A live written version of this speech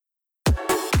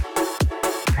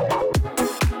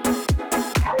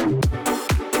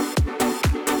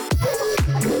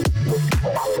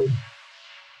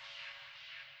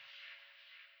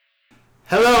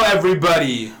Hello,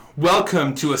 everybody.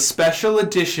 Welcome to a special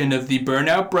edition of the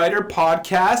Burnout Brighter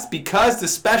podcast because the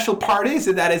special part is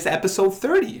that it's episode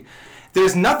 30.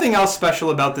 There's nothing else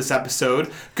special about this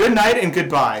episode. Good night and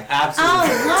goodbye. Absolutely.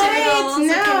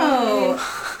 Oh,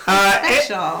 what? No.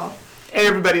 Special. Hey,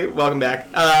 everybody. Welcome back.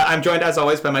 I'm joined, as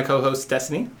always, by my co-host,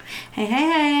 Destiny.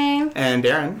 Hey. And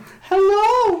Darren.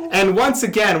 Hello. And once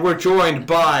again, we're joined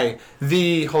by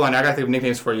the... Hold on, I gotta think of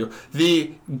nicknames for you.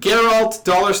 The Geralt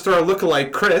Dollar Store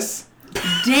lookalike, Chris.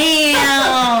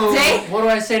 Damn. What do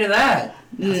I say to that?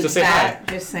 Just say hi.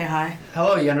 Just say hi.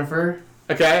 Hello, Yennefer.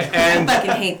 Okay, and... I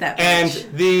fucking hate that bitch.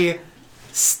 And the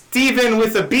Steven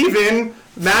with a Beavin,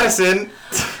 Madison.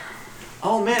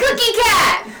 Oh, man.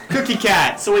 Cookie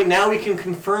Cat. So wait, now we can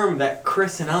confirm that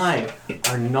Chris and I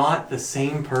are not the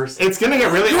same person. It's gonna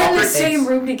get really We're in awkward. the same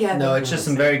room together. No, it's just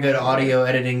some very good audio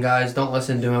editing, guys. Don't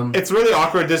listen to him. It's really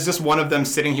awkward. There's just one of them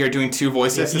sitting here doing two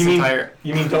voices. You mean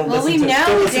don't well, listen we to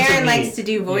know me. Darren likes to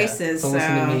do voices, Don't so...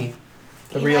 listen to me.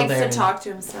 The He real likes Darren. to talk to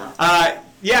himself.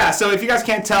 Yeah, so if you guys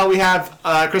can't tell, we have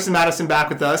Chris and Madison back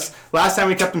with us. Last time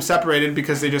we kept them separated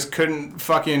because they just couldn't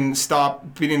fucking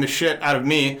stop beating the shit out of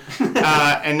me.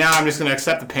 And now I'm just going to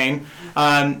accept the pain.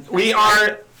 We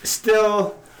are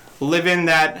still living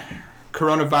that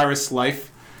coronavirus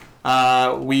life.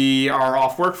 We are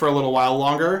off work for a little while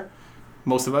longer.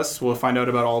 Most of us. We'll find out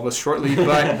about all of us shortly.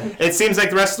 But it seems like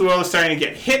the rest of the world is starting to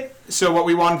get hit. So what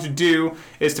we wanted to do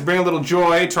is to bring a little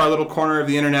joy to our little corner of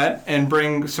the internet and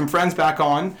bring some friends back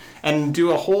on and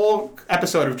do a whole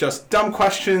episode of just dumb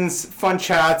questions, fun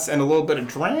chats, and a little bit of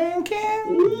drinking.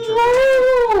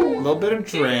 A little bit of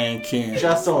drinking.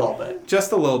 Just a little bit.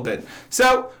 Just a little bit.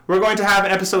 So we're going to have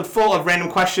an episode full of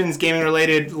random questions, gaming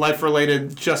related, life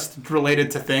related, just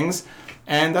related to things.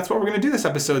 And that's what we're going to do this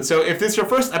episode. So if this is your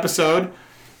first episode,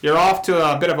 you're off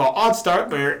to a bit of an odd start,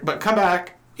 but come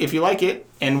back if you like it,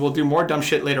 and we'll do more dumb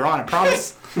shit later on, I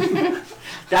promise.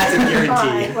 That's a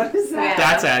guarantee. What is that?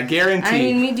 That's a guarantee. I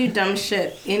mean, we do dumb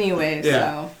shit anyway,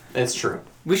 Yeah. so... It's true.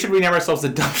 We should rename ourselves the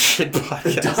Dumb Shit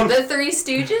Podcast. The Three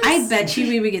Stooges? I bet you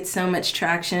we would get so much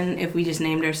traction if we just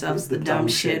named ourselves the Dumb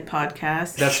Shit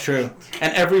Podcast. That's true.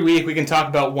 And every week we can talk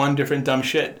about one different dumb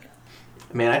shit.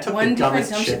 Man, I took One the different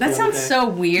dumbest dumb shit shit. That the sounds other day. so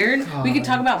weird. We could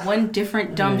talk about one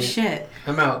different dumb shit.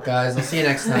 I'm out, guys. I'll see you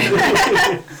next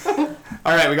time.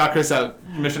 All right, we got Chris out.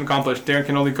 Mission accomplished. Darren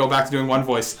can only go back to doing one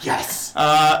voice. Yes. All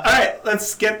right,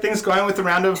 let's get things going with the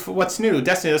round of what's new.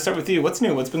 Destiny, let's start with you. What's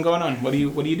new? What's been going on? What are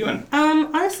you doing?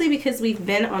 Honestly, because we've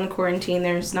been on quarantine,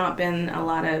 there's not been a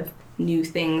lot of new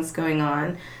things going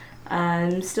on.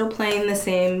 I'm still playing the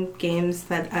same games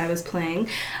that I was playing.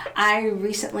 I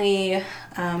recently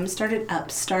started up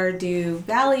Stardew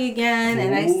Valley again,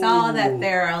 and I saw that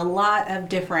there are a lot of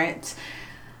different...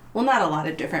 Well, not a lot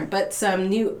of different, but some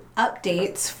new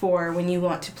updates for when you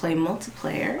want to play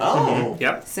multiplayer. Oh.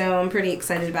 Yep. So I'm pretty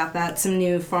excited about that. Some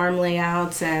new farm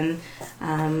layouts and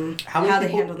how they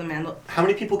handle the mandel. How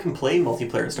many people can play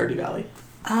multiplayer in Stardew Valley?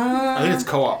 I think it's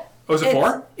co-op. Oh, is it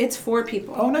 4? It's 4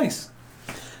 people. Oh, nice.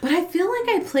 But I feel like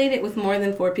I played it with more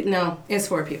than 4 people. No, it's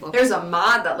 4 people. There's a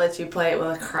mod that lets you play it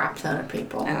with a crap ton of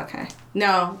people. Okay.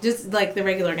 No, just like the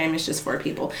regular game is just 4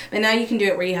 people. But now you can do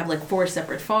it where you have like 4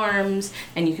 separate farms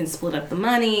and you can split up the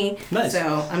money. Nice.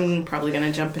 So I'm probably going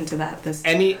to jump into that this...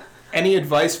 Any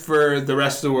advice for the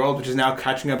rest of the world, which is now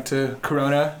catching up to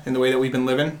Corona in the way that we've been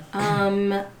living?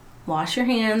 Wash your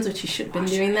hands, which you should have been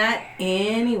doing that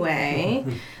anyway.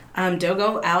 Don't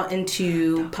go out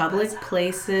into public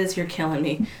places. You're killing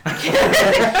me. Don't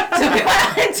go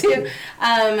out into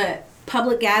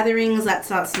public gatherings. That's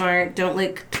not smart. Don't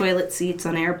lick toilet seats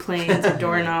on airplanes or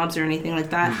doorknobs or anything like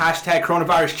that. Hashtag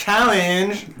coronavirus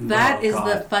challenge. That is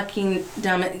the fucking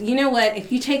dumb... You know what?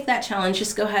 If you take that challenge,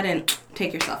 just go ahead and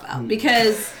take yourself out.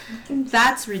 Because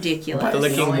that's ridiculous. By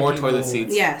licking only more people- toilet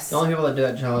seats. Yes. The only people that do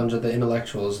that challenge are the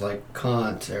intellectuals like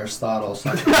Kant, Aristotle,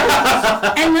 Socrates.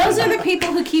 And those are the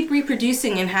people who keep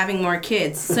reproducing and having more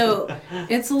kids. So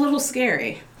it's a little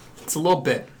scary. It's a little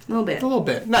bit. A little bit. A little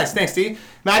bit. Nice. Thanks, Dee.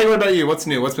 Maddie, what about you? What's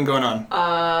new? What's been going on?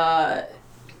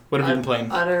 What have you been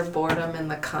playing? Utter boredom in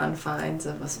the confines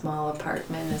of a small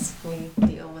apartment as we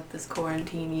deal with this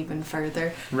quarantine even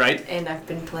further. Right. And I've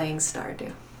been playing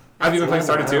Stardew. Have you been playing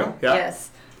Stardew too? Yeah. Yes.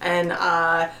 And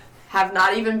have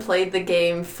not even played the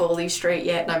game fully straight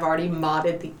yet, and I've already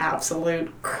modded the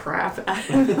absolute crap out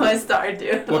of my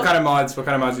Stardew. What kind of mods? What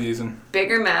kind of mods are you using?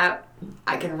 Bigger map.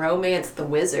 I can romance the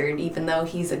wizard, even though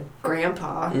he's a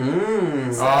grandpa.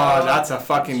 Oh, that's a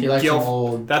fucking She likes them gilf.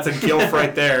 old. That's a gilf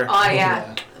right there. Oh,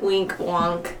 yeah. Wink,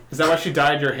 wonk. Is that why she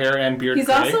dyed your hair and beard He's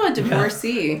gray? also a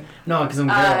divorcee. No, because I'm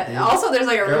Geralt. Also, there's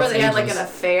like a rumor Girls they had like ages. an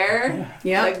affair.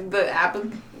 Yeah. Like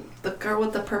the the girl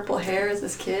with the purple hair is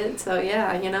his kid. So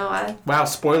yeah, you know, Wow,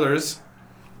 spoilers.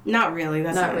 Not really.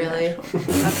 That's not really.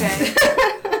 Okay.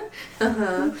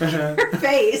 Uh-huh. Her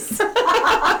face.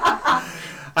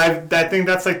 I think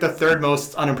that's like the third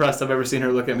most unimpressed I've ever seen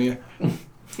her look at me.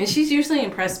 And she's usually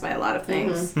impressed by a lot of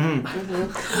things.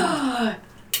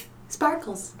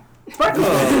 Sparkles. Sparkle.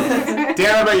 Dan,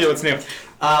 how about you? What's new?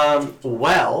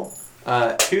 Well,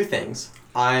 two things.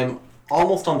 I'm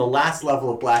almost on the last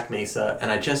level of Black Mesa,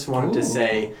 and I just wanted to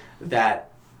say that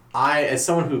I, as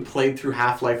someone who played through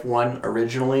Half-Life 1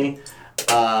 originally,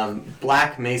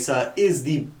 Black Mesa is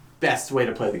the best way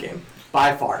to play the game.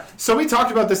 By far. So we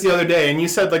talked about this the other day, and you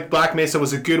said like Black Mesa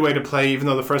was a good way to play, even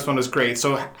though the first one was great.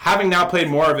 So having now played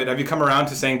more of it, have you come around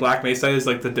to saying Black Mesa is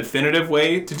like the definitive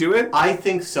way to do it? I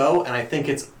think so, and I think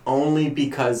it's only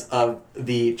because of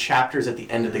the chapters at the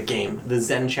end of the game. The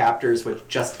Zen chapters, which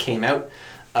just came out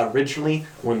originally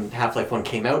when Half-Life 1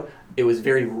 came out, it was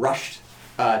very rushed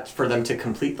for them to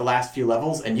complete the last few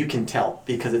levels, and you can tell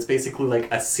because it's basically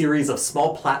like a series of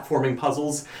small platforming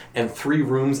puzzles and 3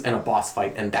 rooms and a boss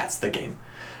fight, and that's the game.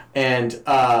 And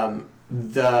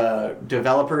the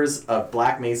developers of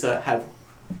Black Mesa have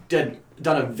done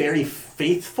a very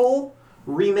faithful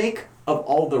remake of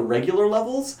all the regular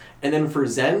levels, and then for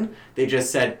Zen, they just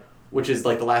said, which is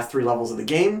like the last 3 levels of the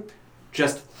game,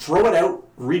 just throw it out,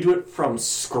 redo it from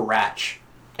scratch,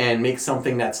 and make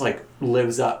something that's like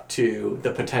lives up to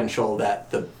the potential that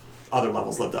the other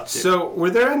levels lived up to. So were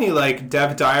there any like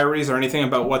dev diaries or anything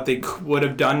about what they would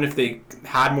have done if they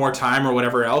had more time or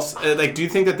whatever else? Like, do you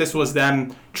think that this was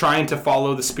them trying to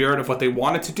follow the spirit of what they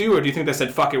wanted to do, or do you think they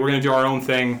said, fuck it, we're going to do our own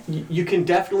thing? You can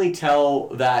definitely tell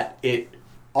that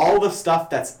all the stuff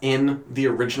that's in the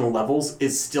original levels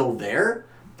is still there.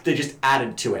 They just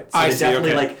added to it. So I they see, definitely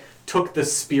okay. like took the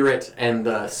spirit and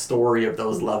the story of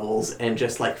those levels and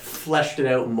just like fleshed it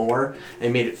out more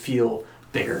and made it feel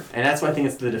bigger. And that's why I think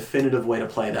it's the definitive way to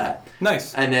play that.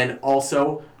 Nice. And then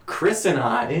also, Chris and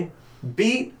I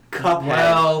beat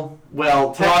Cuphead.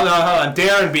 Well, Hold on.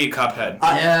 Darren beat Cuphead.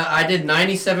 yeah, I did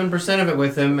 97% of it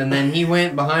with him, and then he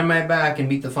went behind my back and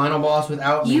beat the final boss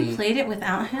without me. You played it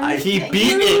without him? He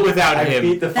beat it without I him.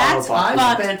 beat the final That's boss. fucked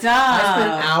I spent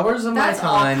up. hours of That's my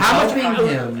time How much- helping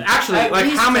him. Actually, at like,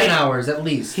 least how many- 10 hours, at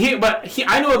least.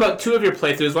 I know about 2 of your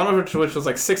playthroughs, one of which was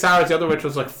like 6 hours, the other which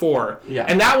was like 4. Yeah.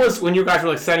 And that was when you guys were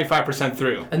like 75%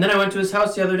 through. And then I went to his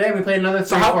house the other day, and we played another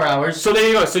 3 or 4 hours. So there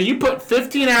you go. So you put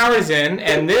 15 hours in,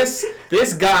 and this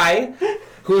guy,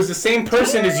 who is the same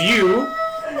person as you,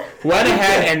 went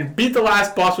ahead and beat the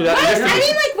last boss without... What? I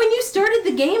mean, like, when you started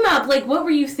the game up, like, what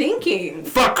were you thinking?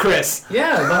 Fuck Chris.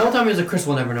 Yeah, the whole time he was like, Chris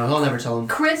will never know. He'll never tell him.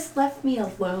 Chris left me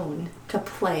alone to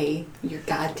play your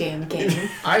goddamn game.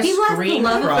 I He left the scream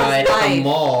love of his cried at the life.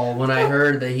 mall when I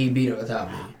heard that he beat it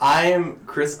without me.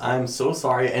 Chris, I'm so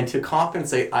sorry. And to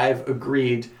compensate, I've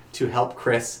agreed to help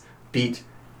Chris beat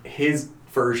his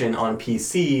version on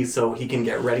PC so he can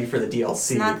get ready for the DLC.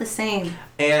 It's not the same.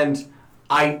 And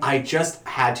I just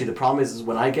had to. The problem is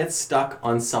when I get stuck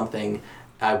on something,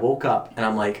 I woke up and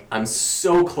I'm like, I'm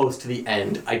so close to the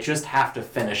end. I just have to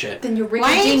finish it. Then you ring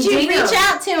Why didn't you ding ding reach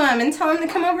out to him and tell him to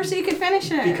come over so you could finish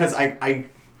it? Because I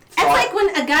It's thought, like when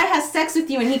a guy has sex with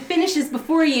you and he finishes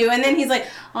before you, and then he's like,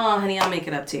 "Oh, honey, I'll make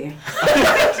it up to you."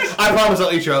 I promise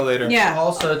I'll eat you out later. Yeah.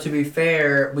 Also, to be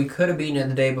fair, we could have beaten it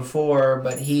the day before,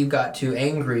 but he got too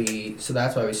angry, so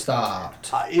that's why we stopped.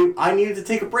 I needed to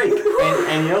take a break.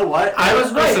 And you know what? I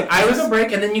was right. Listen, I was a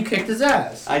break, and then you kicked his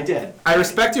ass. I did. I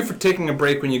respect you for taking a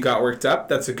break when you got worked up.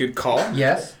 That's a good call.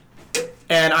 Yes.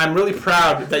 And I'm really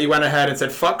proud that you went ahead and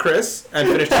said, fuck Chris, and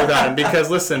finished it without him. Because,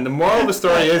 listen, the moral of the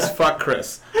story is, fuck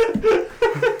Chris.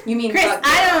 You mean Chris, fuck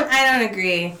I don't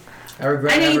agree. I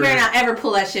regret. I know you never- better not ever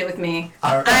pull that shit with me.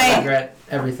 I regret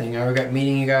everything. I regret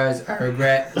meeting you guys. I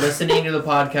regret listening to the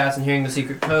podcast and hearing the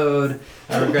secret code.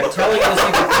 I regret telling you the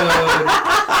secret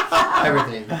code.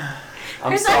 Everything.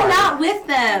 Chris, sorry. I'm not with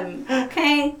them.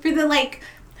 Okay, for the like,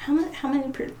 how many?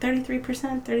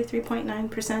 33%,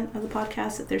 33.9% of the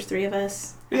podcast. If there's 3 of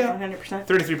us, Yeah. 100%.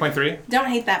 33.3. Don't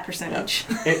hate that percentage.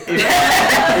 If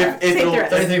Take it'll, the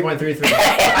rest. 33.33.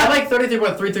 I like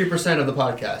 33.33% of the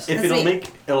podcast. if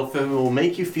That's it will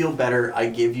make you feel better, I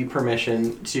give you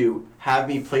permission to have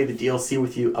me play the DLC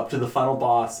with you up to the final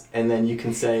boss, and then you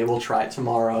can say we'll try it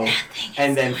tomorrow,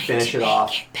 and then finish it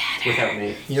off without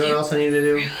me. You know what else I need to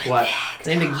do? What?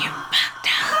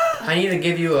 I need to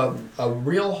give you a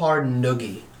real hard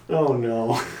noogie. Oh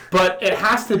no. But it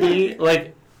has to be,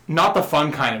 like, not the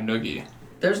fun kind of noogie.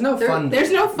 There's no fun.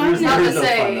 There's no fun. There's Not no to fun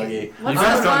say. noogie. What's You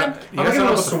guys the don't fun? know- you I'm guys gonna don't go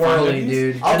know with what the fun swirly, is?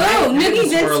 dude. Oh,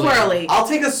 noogies and swirly. I'll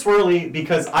take a swirly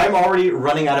because I'm already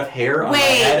running out of hair on my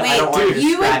head. I don't want you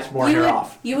to scratch more hair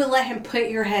off. You would let him put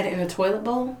your head in a toilet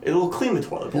bowl? It'll clean the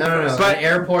toilet bowl. No. But- An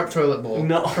airport toilet bowl.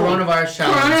 No. Coronavirus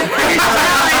challenge.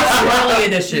 Swirly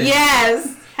edition.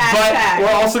 Yes. But Hashtag.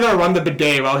 we're also gonna run the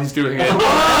bidet while he's doing it.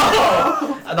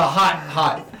 The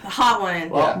hot. Hot one.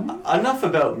 Well, enough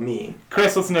about me.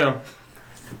 Chris, what's new?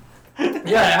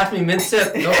 Yeah, ask me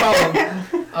mid-sip. No problem.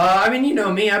 I mean, you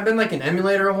know me. I've been like an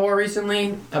emulator whore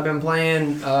recently. I've been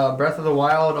playing Breath of the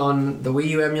Wild on the Wii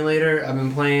U emulator. I've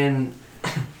been playing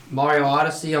Mario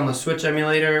Odyssey on the Switch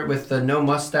emulator with the no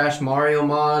mustache Mario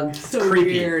mod. So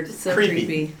creepy. weird. So Creepy.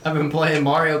 creepy. I've been playing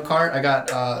Mario Kart. I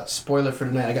got spoiler for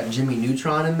tonight. I got Jimmy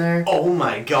Neutron in there. Oh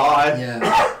my god.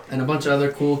 Yeah, and a bunch of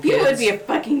other cool kids. You would be a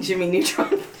fucking Jimmy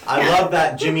Neutron. I love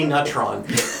that Jimmy Neutron.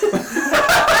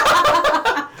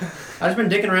 I've just been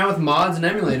dicking around with mods and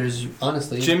emulators,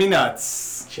 honestly. Jimmy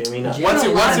Nuts. Jimmy Neutron. What's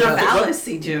your What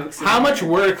fallacy jokes? How much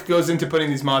work goes into putting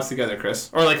these mods together,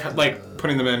 Chris? Or like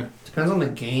putting them in? Depends on the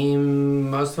game.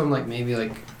 Most of them, maybe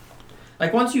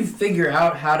once you figure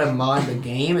out how to mod the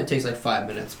game, it takes 5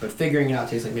 minutes. But figuring it out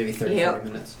takes maybe 30, Yep. 40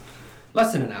 minutes.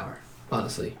 Less than an hour,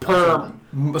 honestly. Per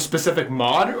specific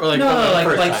mod? Or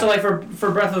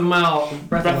for Breath of the Wild.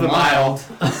 Breath of the Wild.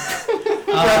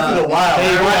 Breath of the Wild.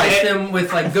 They Right. replaced them with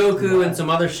Goku and some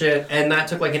other shit, and that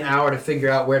took an hour to figure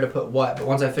out where to put what. But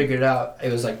once I figured it out,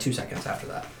 it was 2 seconds after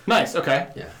that. Nice, okay.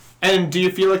 Yeah. And do you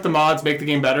feel like the mods make the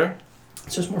game better?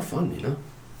 It's just more fun, you know?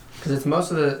 Because it's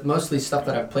mostly stuff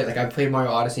that I've played. I played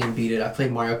Mario Odyssey and beat it. I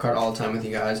played Mario Kart all the time with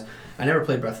you guys. I never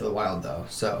played Breath of the Wild, though,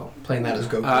 so playing that as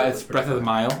Goku. It's Breath of the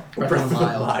Mile. Breath of the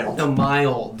Wild. No,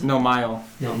 mild. No mile.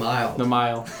 No, mild. No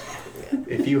mile.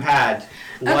 If you had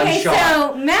one Okay, shot.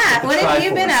 so Matt, what have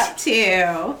you been up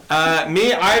to?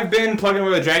 Me, I've been plugging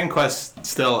away with Dragon Quest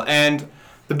still, and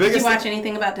the Did biggest. you watch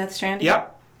anything about Death Stranding?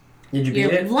 Yep. Did you beat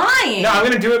You're it? lying. No, I'm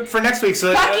gonna do it for next week.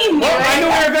 So Fucking do I it. know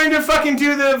we're going to fucking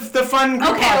do the fun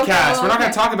group podcast. We're not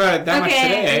gonna talk about it that much Okay, I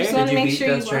today. just wanna Did you make beat sure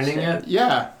you Death Stranding watched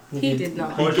yet? Yeah. He did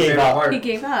not. What was He your gave favorite up. part? He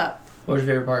gave up. What was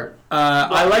your favorite part?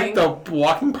 I liked the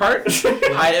walking part.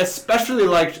 I especially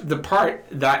liked the part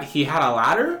that he had a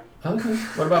ladder. Okay.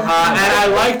 What about?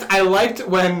 And I liked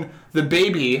when the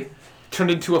baby turned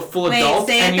into a full Wait, adult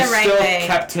say it and you the right still way.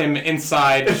 kept him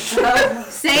inside.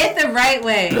 Say it the right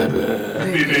way.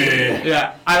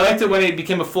 Yeah, I liked it when he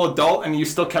became a full adult and you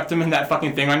still kept him in that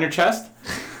fucking thing on your chest.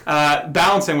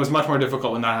 Balancing was much more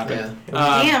difficult when that happened.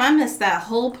 Damn, I missed that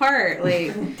whole part. Was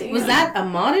that a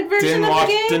modded version of the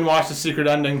game? Didn't watch the secret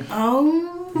ending Oh.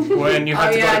 when you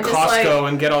had to yeah, go to just Costco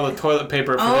and get all the toilet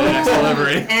paper for the next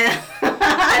delivery.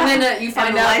 And then you find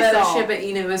And out that Lysol. Shiba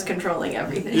Inu is controlling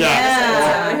everything.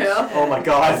 Yeah. Oh my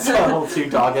god, it's a whole 2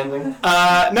 dog ending.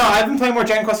 No, I've been playing more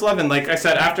Dragon Quest XI. Like I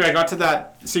said, after I got to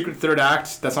that secret third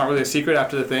act, that's not really a secret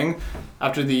after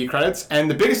the credits. And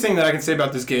the biggest thing that I can say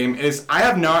about this game is I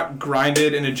have not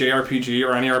grinded in a JRPG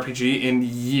or any RPG in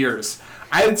years.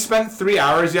 I had spent 3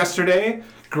 hours yesterday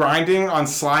grinding on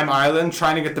Slime Island,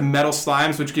 trying to get the metal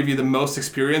slimes, which give you the most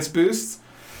experience boosts.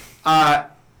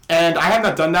 And I have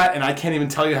not done that, and I can't even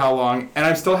tell you how long, and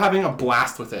I'm still having a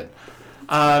blast with it.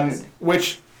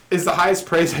 Which is the highest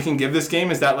praise I can give this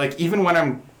game, is that even when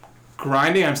I'm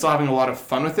grinding, I'm still having a lot of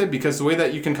fun with it, because the way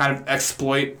that you can kind of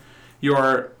exploit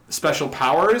your special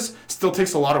powers still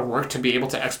takes a lot of work to be able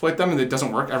to exploit them, and it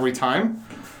doesn't work every time.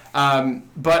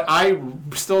 But I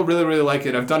still really, really like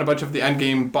it. I've done a bunch of the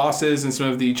endgame bosses and some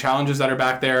of the challenges that are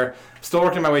back there. Still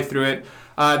working my way through it.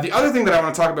 The other thing that I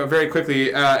want to talk about very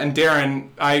quickly, and Darren,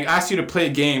 I asked you to play a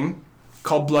game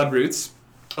called Blood Roots.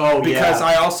 Oh, Because yeah.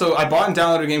 I bought and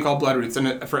downloaded a game called Blood Roots.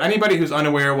 And for anybody who's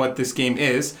unaware what this game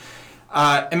is,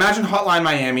 imagine Hotline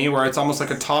Miami, where it's almost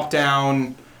like a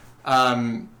top-down,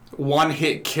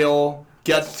 one-hit kill,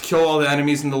 kill all the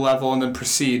enemies in the level, and then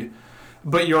proceed.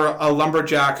 But you're a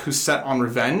lumberjack who's set on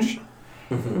revenge.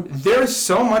 Mm-hmm. There's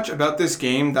so much about this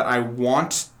game that I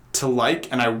want to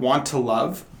like and I want to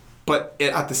love, but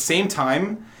at the same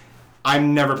time,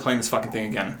 I'm never playing this fucking thing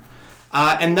again.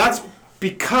 And that's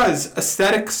because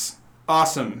aesthetics,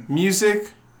 awesome.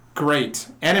 Music, great.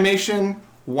 Animation,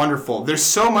 wonderful. There's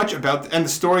so much about, and the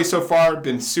story so far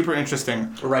been super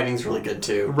interesting. The writing's really good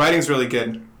too. Writing's really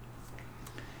good.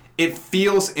 It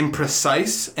feels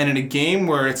imprecise, and in a game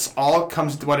where it all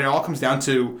comes down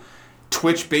to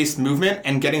twitch-based movement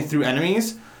and getting through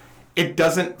enemies, it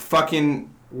doesn't fucking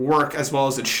work as well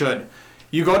as it should.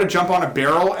 You go to jump on a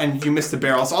barrel and you miss the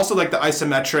barrel. It's also like the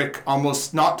isometric,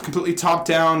 almost not completely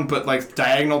top-down, but like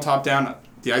diagonal top-down,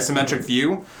 the isometric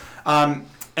view.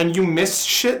 and you miss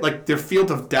shit, like their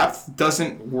field of depth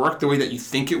doesn't work the way that you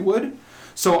think it would.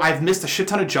 So I've missed a shit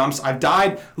ton of jumps. I've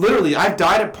died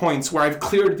at points where I've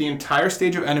cleared the entire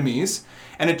stage of enemies,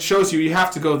 and it shows you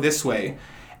have to go this way.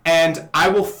 And I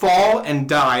will fall and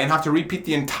die and have to repeat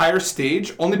the entire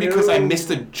stage only because I missed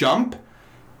a jump.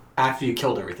 After you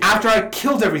killed everything. After I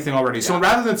killed everything already. Yeah. So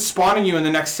rather than spawning you in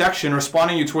the next section or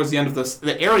spawning you towards the end of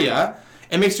the area,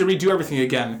 it makes you redo everything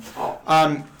again.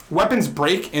 Weapons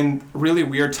break in really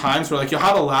weird times where, like, you'll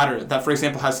have a ladder that, for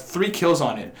example, has 3 kills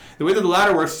on it. The way that the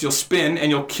ladder works is you'll spin and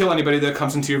you'll kill anybody that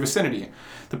comes into your vicinity.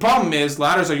 The problem is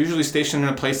ladders are usually stationed in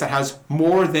a place that has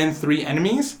more than 3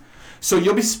 enemies. So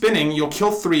you'll be spinning, you'll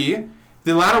kill 3,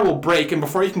 the ladder will break, and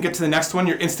before you can get to the next one,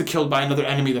 you're insta-killed by another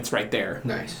enemy that's right there.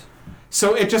 Nice.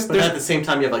 So it just... But at the same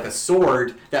time, you have like a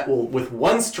sword that will, with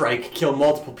one strike, kill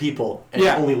multiple people and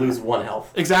only lose 1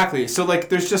 health. Exactly. So like,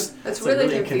 there's just... That's really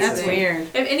confusing. That's weird.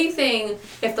 If anything,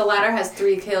 if the ladder has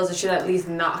 3 kills, it should at least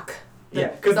knock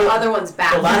because the other one's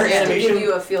back. The ladder to animation, give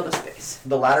you a field of space.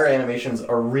 The ladder animations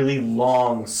are really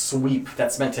long sweep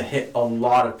that's meant to hit a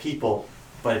lot of people,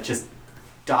 but it just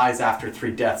dies after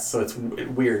 3 deaths, so it's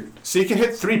weird. So you can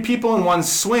hit 3 people in one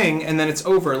swing, and then it's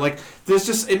over. Like, there's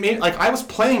just... It made... Like, I was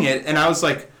playing it, and I was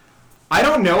like... I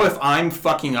don't know if I'm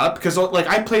fucking up, because, like,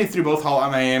 I played through both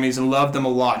Hotline Miamis and loved them a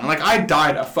lot. And, like, I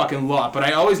died a fucking lot, but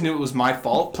I always knew it was my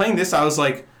fault. Playing this, I was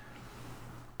like...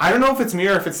 I don't know if it's me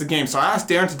or if it's the game. So I asked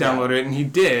Darren to download it, and he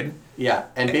did. Yeah,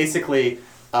 and basically,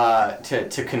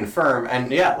 to confirm,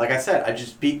 and yeah, like I said, I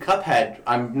just beat Cuphead.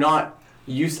 I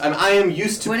am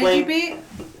used to what playing... What did you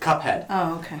beat? Cuphead.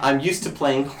 Oh, okay. I'm used to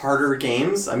playing harder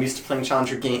games. I'm used to playing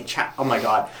challenger games. Oh my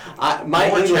god.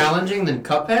 More challenging than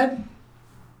Cuphead?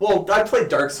 Well, I played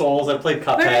Dark Souls. I played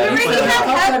Cuphead.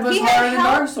 Cuphead was harder than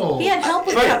Dark Souls. He had help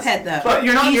with Cuphead though. But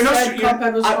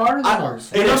Cuphead was harder than Dark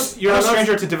Souls. You're no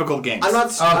stranger to difficult games. I'm not.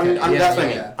 Okay. That's what I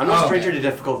mean. I'm no stranger to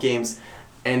difficult games,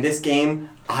 and this game,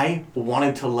 I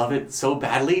wanted to love it so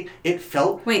badly. It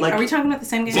felt Wait, like... are we talking about the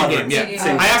same game? Same game, yeah.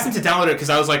 Same I asked him to download it because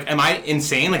I was like, am I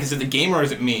insane? Like, is it the game or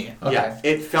is it me? Okay. Yeah,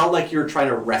 it felt like you were trying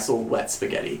to wrestle wet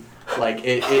spaghetti. Like,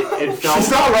 it felt...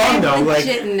 She's not wrong, though. I've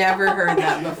legit never heard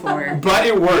that before. But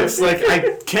it works. Like,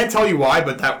 I can't tell you why,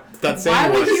 but that saying Why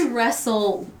works. would you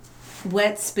wrestle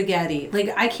wet spaghetti?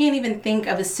 Like, I can't even think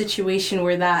of a situation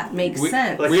where that makes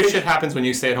sense. like- Weird shit happens when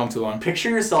you stay at home too long. Picture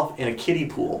yourself in a kiddie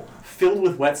pool filled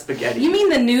with wet spaghetti. You mean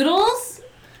the noodles?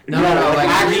 No, like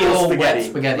actual real spaghetti. wet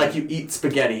spaghetti. Like you eat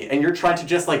spaghetti, and you're trying to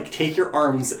just like take your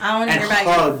arms I want to and hear about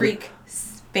your hug. freak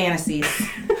fantasies.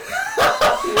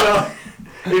 Well,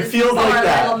 it feels Pour like a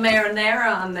that. little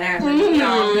marinara on there. Then it's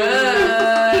all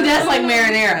good. He does like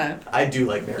marinara. I do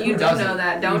like marinara. You do doesn't. know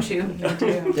that, don't you?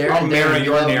 Darren, Mara, you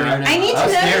you're love Mara. marinara. I need to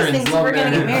Us know these Darrens things if love we're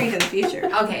going to get marinara. married in the future.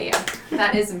 Okay, yeah.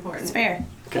 That is important. It's fair.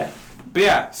 Okay. But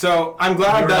yeah, so I'm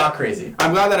glad You're that... not crazy.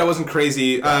 I'm glad that I wasn't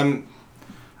crazy. I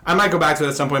might go back to it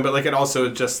at some point, but like it also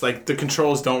just like the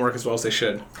controls don't work as well as they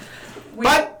should.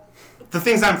 But the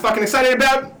things I'm fucking excited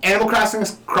about: Animal Crossing,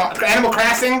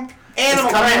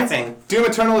 Doom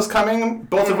Eternal is coming.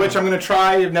 Both of which I'm gonna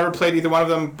try. I've never played either one of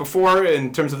them before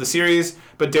in terms of the series,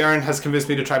 but Darren has convinced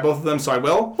me to try both of them, so I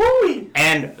will. Woo-wee.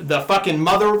 And the fucking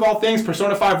mother of all things,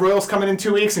 Persona 5 Royal's coming in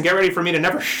 2 weeks, and get ready for me to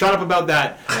never shut up about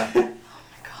that.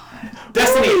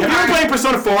 Destiny. Have you been playing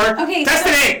Persona 4? Okay,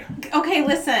 Destiny! Okay,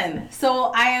 listen.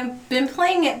 So I have been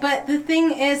playing it, but the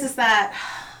thing is that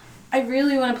I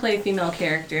really want to play a female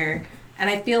character, and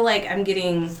I feel like I'm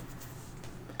getting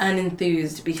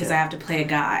unenthused because I have to play a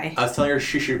guy. I was telling her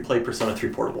she should play Persona 3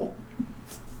 Portable.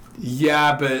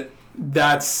 Yeah, but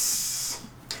that's...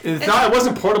 It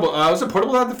wasn't portable. Was it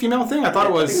portable that the female thing? I thought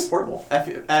it I think it's was... portable.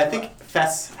 I think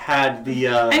Fess had the.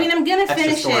 I mean, I'm gonna extra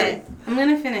finish story. it. I'm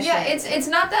gonna finish Yeah, it. it's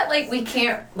not that like we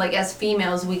can't, like as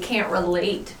females, we can't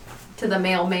relate to the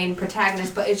male main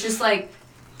protagonist, but it's just like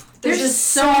there's just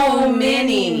so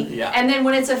many. Yeah. And then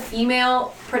when it's a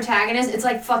female protagonist, it's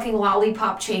like fucking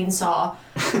Lollipop Chainsaw,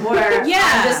 where Yeah.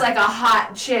 I'm just like a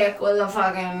hot chick with a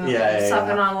fucking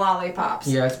sucking on lollipops.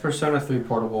 Yeah, it's Persona 3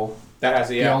 Portable. That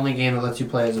has it, The yeah. only game that lets you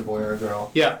play as a boy or a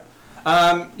girl. Yeah.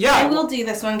 Yeah. I will do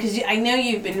this one because I know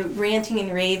you've been ranting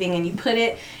and raving, and you put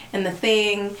it in the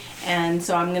thing, and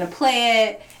so I'm gonna play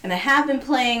it, and I have been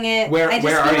playing it. Where I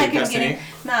just are feel you, like Destiny?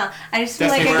 I just feel Destiny,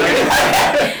 like where are you?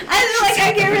 I just feel like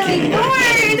I get really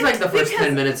bored. It's like the first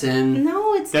 10 minutes in.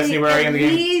 No, it's Destiny, like where are you at in the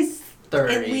game? least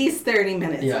 30. At least 30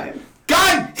 minutes. Yeah. in.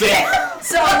 God damn!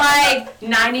 So like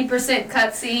 90%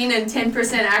 cutscene and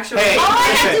 10% actual. Hey. All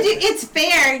I have to Listen. do, it's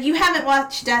fair. You haven't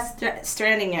watched Death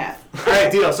Stranding yet.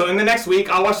 Alright, deal. So in the next week,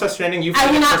 I'll watch Death Stranding. You I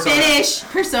will finish not Persona. finish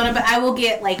Persona, but I will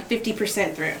get like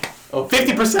 50% through. Oh,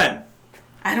 50%.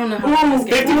 I don't know how long this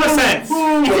game 50%. is.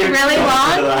 Is it really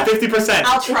long? 50%.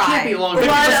 I'll It can't try. be longer. 50%.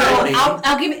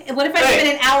 I'll give it. What if I give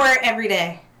it an hour every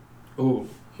day Ooh.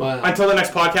 Wow. Until the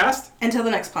next podcast? until the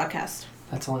next podcast?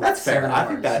 That's fair. 7 I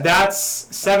think hours. That's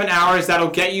 7 hours. That'll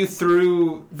get you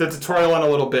through the tutorial in a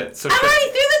little bit. So I'm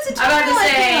already through the I'm tutorial.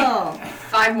 about to I feel.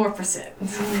 5 more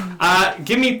 %.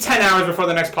 give me 10 hours before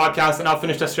the next podcast, and I'll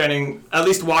finish Death Stranding, at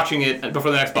least watching it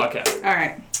before the next podcast. All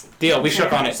right. Deal. We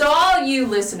shook on it. So all you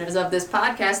listeners of this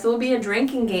podcast, there will be a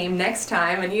drinking game next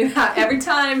time, and you have, every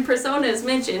time Persona is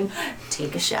mentioned,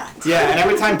 take a shot. Yeah, and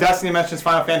every time Destiny mentions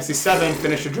Final Fantasy VII,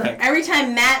 finish your drink. Every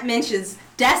time Matt mentions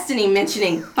Destiny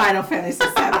mentioning Final Fantasy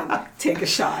VII, take a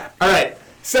shot. All right,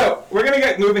 so we're gonna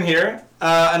get moving here.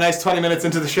 A nice 20 minutes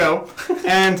into the show,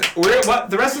 and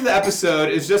the rest of the episode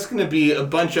is just gonna be a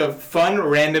bunch of fun,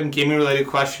 random gaming-related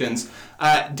questions.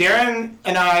 Darren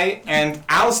and I and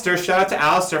Alistair, shout out to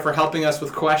Alistair for helping us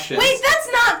with questions. Wait,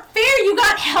 that's not fair. You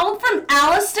got help from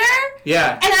Alistair?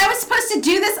 Yeah. And I was supposed to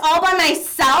do this all by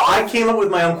myself? I came up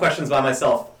with my own questions by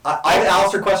myself. I had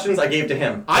Alistair questions I gave to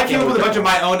him. I came up with a bunch of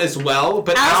my own as well,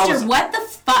 but Alistair, what the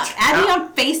fuck? Add me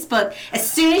on Facebook as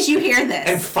soon as you hear this.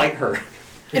 And fight her.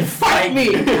 And fight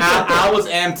me. Al was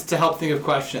amped to help think of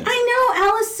questions. I know,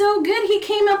 Al is so good. He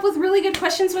came up with really good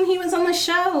questions when he was on the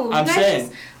show. I'm you guys saying.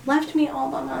 just left me all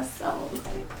by myself.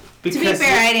 Because To be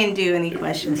fair, I didn't do any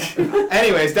questions.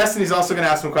 Anyways, Destiny's also going to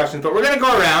ask some questions, but we're going to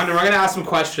go around and we're going to ask some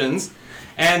questions.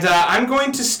 And I'm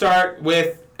going to start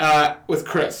with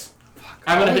Chris.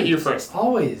 I'm going to hit you first.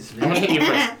 Always, I'm man. going to hit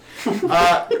you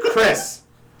first. Chris,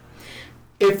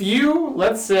 if you,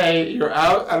 let's say, you're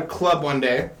out at a club one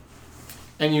day,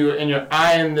 and you're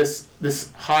eyeing this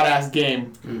hot ass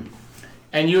game,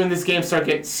 and you and this game start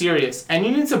getting serious, and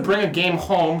you need to bring a game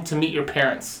home to meet your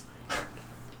parents,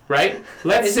 right?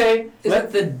 Let's say Is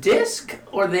it the disc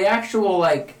or the actual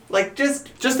like? Like, just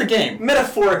the game.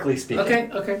 metaphorically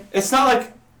speaking. Okay. It's not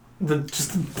like the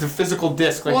physical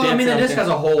disc. Like Well, I mean, the Dancing on disc has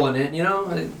a hole in it, you know.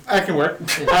 That can work.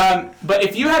 But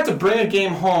if you had to bring a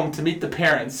game home to meet the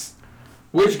parents,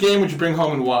 which game would you bring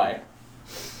home and why?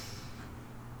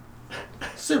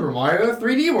 Super Mario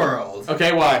 3D World.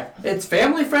 Okay, why? It's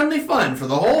family-friendly fun for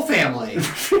the whole family.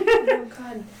 Oh,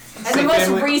 God. And Say the most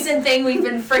family. recent thing we've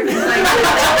been freaking like,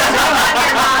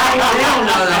 They don't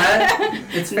know that.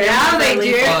 It's Now they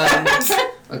family-friendly do.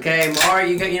 fun. Okay, Mario,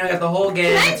 you got the whole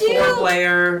game. Can I It's do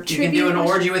 4-player. You can do an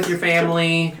trivia orgy with your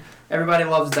family. Everybody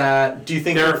loves that. Do you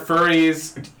think There are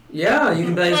furries. Yeah, you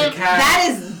can play as a cat. That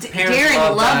is... Parents Darren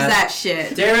love loves that. that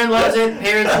shit. Darren loves it.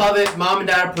 Parents love it. Mom and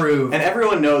dad approve. And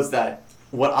everyone knows that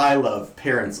what I love,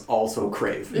 parents also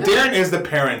crave. Darren is the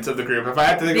parent of the group. If I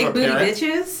had to think Big of a booty parent,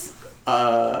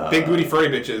 bitches? big booty furry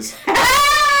bitches.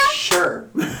 Sure.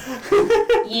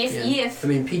 Yes. I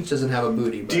mean, Peach doesn't have a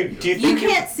booty. But Do you You think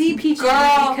can't see Peach's Girl.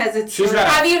 booty because it's... She's short. got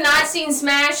Have you not seen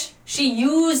Smash? She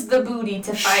used the booty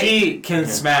to fight. She can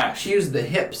smash. she used the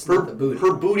hips, her, not the booty.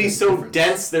 her booty's That's so different.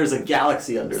 dense there's a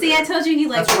galaxy under See, there. I told you he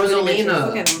likes That's big booty Rosalina. bitches.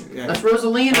 Look at him. Yeah. That's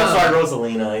Rosalina. Oh, sorry,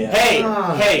 Rosalina, yeah. Hey,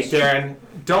 Ah. hey, Darren.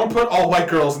 Don't put all white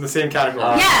girls in the same category.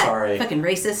 Yeah, sorry. fucking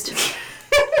racist.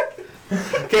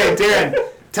 Okay, Darren.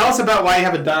 Tell us about why you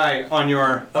have a die on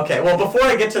your... Okay, well, before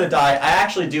I get to the die, I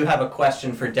actually do have a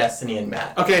question for Destiny and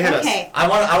Matt. Okay, hit us. Okay. I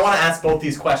want to ask both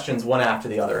these questions one after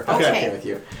the other, if that's Okay. okay with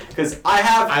you. Because I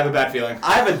have a bad feeling.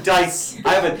 I have a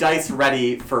dice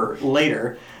ready for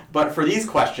later, but for these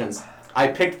questions, I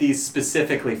picked these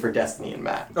specifically for Destiny and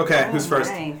Matt. Okay, who's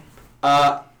first? Right.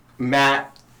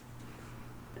 Matt.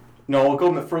 No,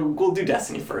 we'll do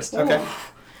Destiny first. Okay.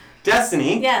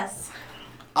 Destiny. Yes.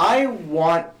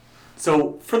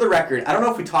 So for the record, I don't know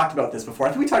if we talked about this before.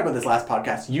 I think we talked about this last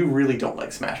podcast. You really don't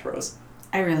like Smash Bros.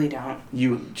 I really don't.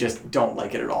 You just don't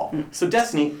like it at all. So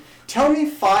Destiny, tell me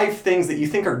 5 things that you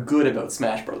think are good about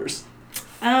Smash Brothers.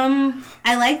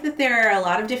 I like that there are a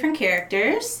lot of different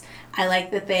characters. I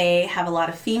like that they have a lot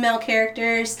of female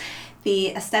characters. The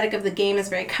aesthetic of the game is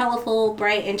very colorful,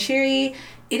 bright, and cheery.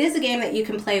 It is a game that you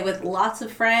can play with lots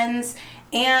of friends,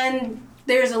 and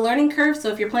there's a learning curve, so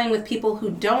if you're playing with people who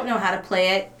don't know how to play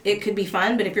it, it could be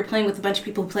fun, but if you're playing with a bunch of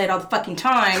people who play it all the fucking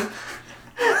time,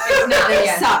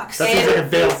 it sucks. That seems like a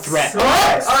veiled threat.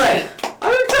 Alright.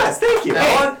 I'm impressed, thank you.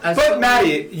 Hey, I but still-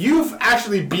 Maddie, you've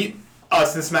actually beat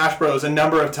us in Smash Bros. A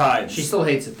number of times. She still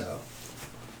hates it though.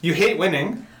 You hate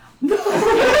winning.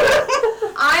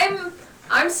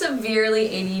 I'm severely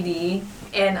ADD,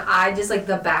 and I just like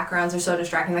the backgrounds are so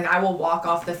distracting. Like I will walk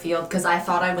off the field because I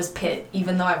thought I was Pit,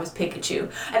 even though I was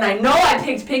Pikachu, and I know I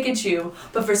picked Pikachu,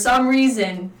 but for some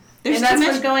reason There's And too that's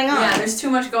much what- going on. Yeah, there's too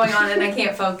much going on and I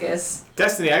can't focus.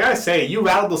 Destiny, I gotta say, you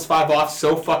rattled those 5 off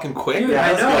so fucking quick. Dude, Yeah,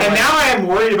 I know. And now I am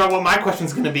worried about what my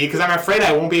question's gonna be because I'm afraid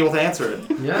I won't be able to answer it.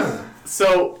 Yeah.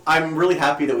 So I'm really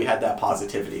happy that we had that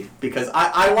positivity because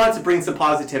I wanted to bring some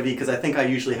positivity because I think I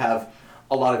usually have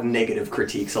a lot of negative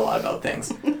critiques a lot about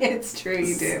things. It's true,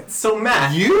 you do. So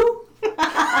Matt, You?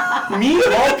 me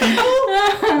of all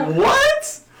people?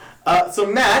 What? So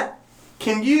Matt,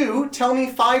 can you tell me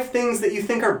 5 things that you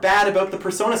think are bad about the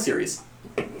Persona series?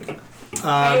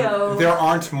 Heyo. There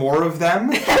aren't more of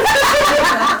them.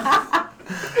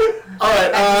 All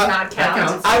right. That does not count.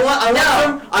 counts. I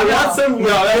want some No,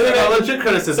 that's a legitimate, legit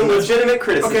criticism. some legitimate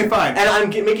criticism. Okay, fine. And I'm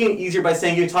making it easier by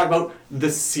saying you talk about the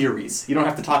series. You don't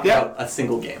have to talk Yeah. about a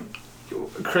single game.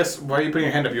 Chris, why are you putting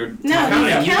your hand up? You're No, tapping he's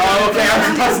me out. counting. Oh, okay.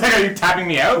 I was like, are you tapping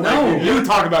me out? No. Like, you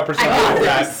talk about Persona I like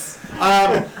got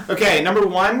that. Okay, number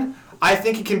 1, I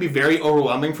think it can be very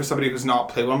overwhelming for somebody who's not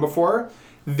played one before.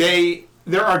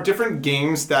 There are different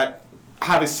games that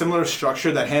have a similar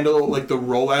structure that handle like the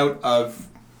rollout of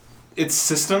its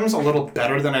systems a little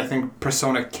better than I think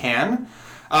Persona can.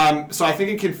 So I think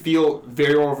it can feel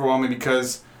very overwhelming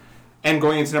because, and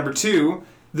going into number 2,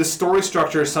 the story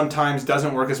structure sometimes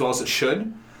doesn't work as well as it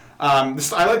should. I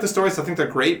like the stories, I think they're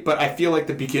great, but I feel like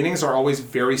the beginnings are always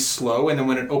very slow, and then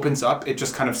when it opens up, it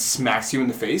just kind of smacks you in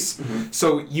the face.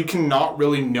 So you cannot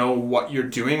really know what you're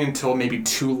doing until maybe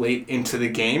too late into the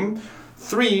game.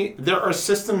 3, there are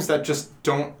systems that just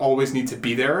don't always need to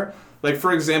be there. Like,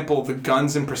 for example, the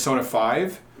guns in Persona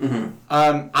 5.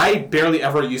 I barely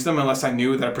ever used them unless I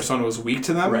knew that a Persona was weak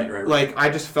to them. Right. Like, I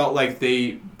just felt like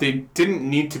they didn't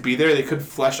need to be there. They could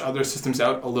flesh other systems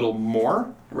out a little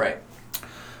more. Right.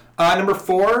 Number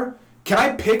 4, can I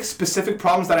pick specific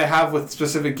problems that I have with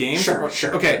specific games? Sure.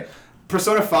 Okay.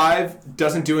 Persona 5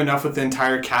 doesn't do enough with the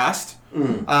entire cast.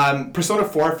 Persona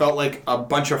 4 felt like a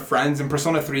bunch of friends, and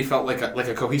Persona 3 felt like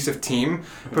a cohesive team.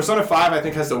 Persona 5, I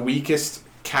think, has the weakest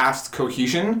cast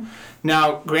cohesion.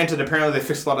 Now, granted, apparently they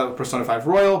fixed a lot of Persona 5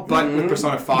 Royal, but with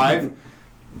Persona 5,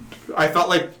 I felt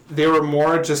like they were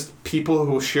more just people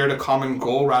who shared a common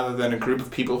goal rather than a group of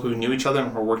people who knew each other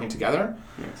and were working together.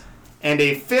 Yes. And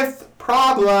a 5th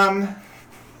problem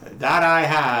that I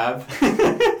have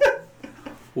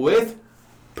with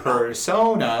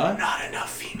Persona... Not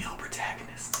enough female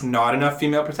protagonists. Not enough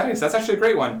female protagonists. That's actually a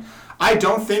great one. I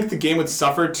don't think the game would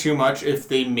suffer too much if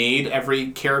they made every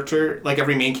character, like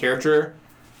every main character...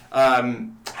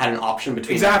 Had an option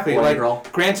between exactly, boy and like, girl.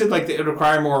 granted, like, it would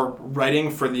require more writing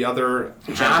for the other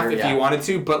half if yeah. you wanted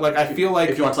to, but, like, I feel like...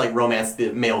 If you want to like romance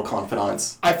the male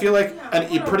confidants. I feel like Yeah,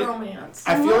 what a pretty... romance.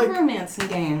 I I feel love like romance in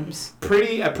games. a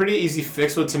pretty easy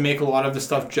fix would to make a lot of the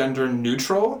stuff gender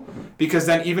neutral, because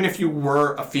then even if you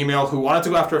were a female who wanted to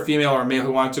go after a female or a male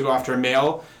who wanted to go after a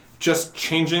male, just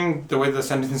changing the way the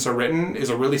sentences are written is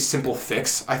a really simple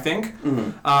fix, I think.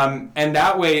 And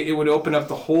that way it would open up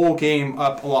the whole game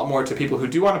up a lot more to people who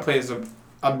do want to play as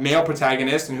a male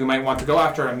protagonist and who might want to go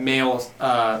after a male,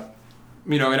 and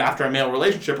after a male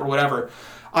relationship or whatever.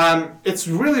 It's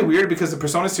really weird because the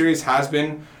Persona series has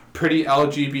been pretty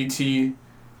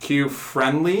LGBTQ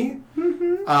friendly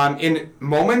in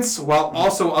moments, while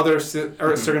also other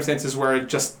circumstances where it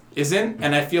just isn't.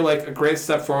 And I feel like a great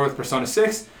step forward with Persona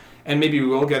 6, and maybe we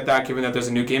will get that given that there's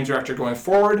a new game director going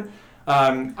forward.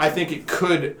 I think it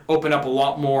could open up a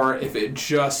lot more if it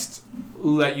just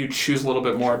let you choose a little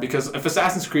bit more. Because if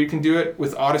Assassin's Creed can do it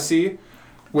with Odyssey,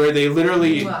 where they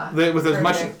literally, with as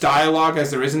much Perfect. dialogue as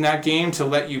there is in that game to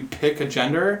let you pick a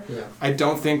gender, Yeah. I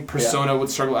don't think Persona would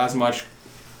struggle as much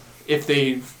if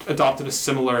they adopted a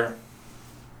similar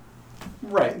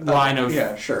Right. line of...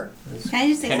 Yeah, sure. Can I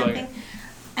just say Handling something?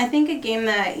 I think a game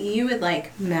that you would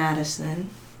like, Madison.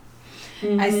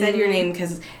 I said your name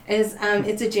because it's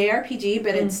a JRPG,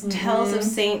 but it's Tales of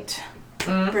Saint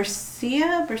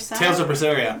Berseria. Tales of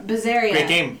Berseria. Berseria. Great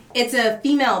game. It's a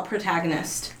female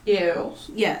protagonist. Ew.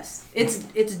 Yes, it's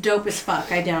dope as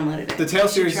fuck. I downloaded it. The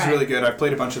Tales series is Try. really good. I've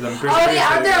played a bunch of them. Oh yeah,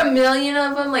 aren't there a million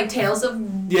of them? Like Tales of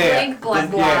Blank,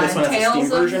 Bloodborne, Yeah, this one has a Tales Steam of...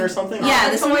 version or something? Yeah,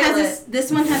 On this the one has toilet.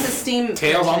 this one has a Steam.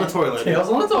 Tales on the version. toilet. Tails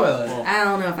on the toilet. I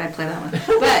don't know if I play that one,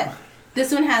 but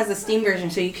this one has a Steam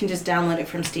version, so you can just download it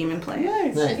from Steam and play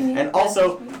it. Nice. And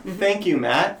also, thank you,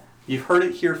 Matt. You've heard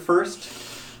it here first.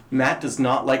 Matt does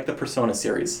not like the Persona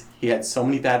series. He had so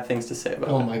many bad things to say about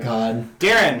it. Oh my god.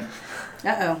 Darren,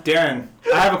 Uh-oh.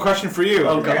 I have a question for you.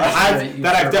 Oh, God.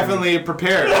 I've definitely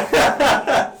prepared.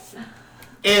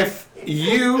 If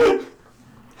you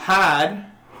had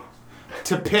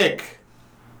to pick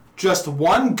just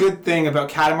one good thing about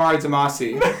Katamari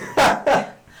Damacy,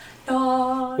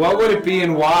 what would it be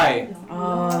and why?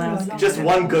 Oh, that was Just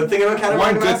one good thing about Katamari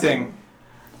One good Damacy? thing.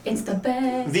 It's the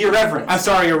best. The irreverent. I'm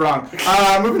sorry, you're wrong.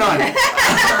 Moving on.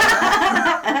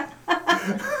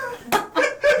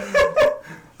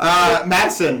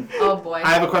 Madison, Oh boy. I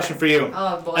have a question for you.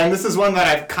 Oh boy. And this is one that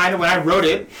I've kind of, when I wrote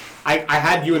it, I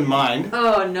had you in mind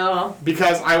Oh no.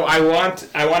 because I want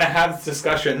to have this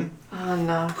discussion. Oh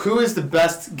no. Who is the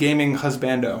best gaming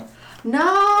husbando? No.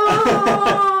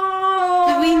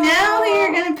 But we know who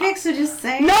you're gonna pick, so just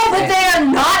say. No, but they are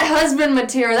not husband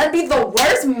material. That'd be the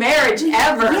worst marriage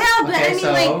ever. Yeah, but Okay, I mean,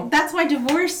 so- like, that's why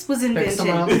divorce was Pick invented.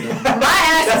 someone else. My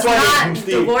That's ass why is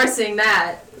they- not divorcing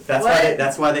that.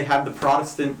 That's why they have the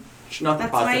Protestant, not the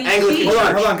That's Protestant, why you Anglican cheat.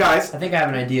 Church. Hold on, guys. I think I have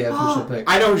an idea of who she'll pick.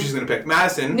 I know who she's gonna pick.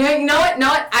 Madison. No, you know what? No,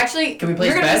 what? Actually, Can we place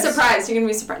you're gonna bets? be surprised. You're gonna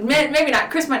be surprised. Maybe not.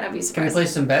 Chris might not be Can we surprised.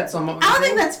 place some bets on what we I don't do?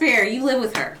 think that's fair. You live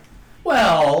with her.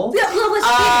 Well, Yeah, well,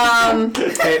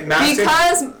 let's Okay, Madison.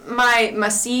 Because my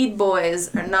seed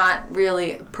boys are not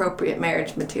really appropriate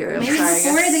marriage material. maybe Sorry,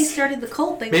 before guys. they started the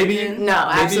cult, they Maybe- were in. No,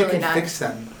 Maybe you absolutely can not. fix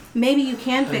them. Maybe you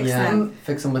can fix yeah, them.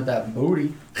 fix them with that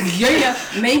booty. Yeah.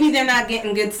 Maybe they're not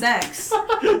getting good sex.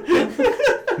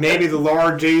 Maybe the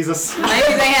Lord Jesus.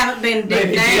 Maybe they haven't been dipped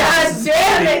Maybe down. God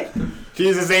damn it!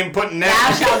 Jesus ain't putting Thou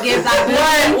that. shalt give thy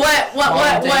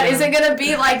blood. What is it gonna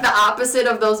be like the opposite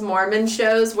of those Mormon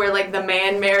shows where like the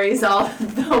man marries all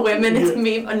the women? It's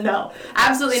me. No,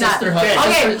 absolutely Sisterhood. not.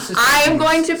 Okay, Sister I am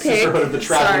going to pick. Sisterhood of the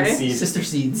traveling Sorry. seed. Sister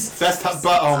seeds. That's tough,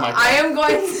 but oh my god. I am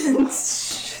going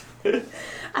to.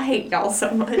 I hate y'all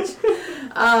so much.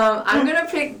 I'm gonna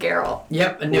pick Geralt.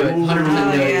 Yep, I knew it.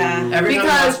 100% knew it. yeah. Every time I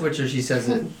Because- watch Witcher, she says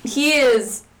it. He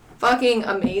is fucking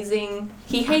amazing.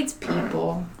 He hates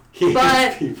people. He But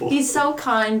hates people. he's so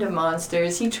kind to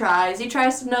monsters. He tries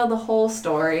to know the whole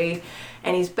story,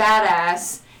 and he's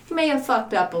badass. He may have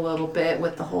fucked up a little bit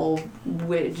with the whole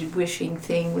wishing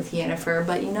thing with Yennefer,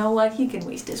 but you know what? He can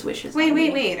waste his wishes. Wait, on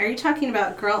wait, me. wait. Are you talking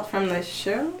about Geralt from the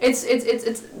show? It's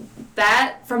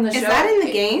that from the Is show. that in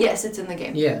the game? Yes, it's in the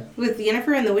game. Yeah. With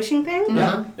Yennefer and the wishing thing?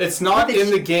 Yeah. It's not But the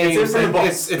in the game. It's in the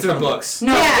books. It's in the books.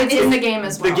 No, Yeah, it's in the game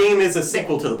as well. The game is a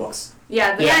sequel to the books.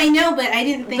 Yeah, Yeah, I know, but I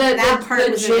didn't think that part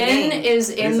the was in the Jinn game. is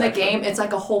in is the actually. game. It's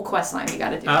like a whole quest line you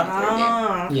gotta do. Ah. in the third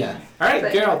game. Oh. Yeah. All right,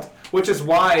 But- Geralt. Which is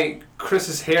why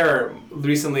Chris's hair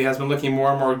recently has been looking more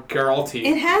and more Geralty.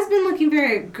 It has been looking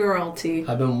very girl-y.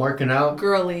 I've been working out.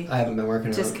 Girly. I haven't been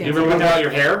working Just out. kidding. You ever worked out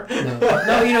your hair? No.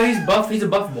 No, you know, he's buff. He's a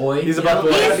buff boy. He's a You buff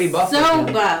know, boy. you gotta be He's buff so like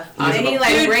him. buff. He's a He buff- like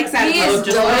Dude, breaks out of he muscle. is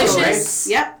just like Michael, delicious.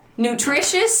 Yep.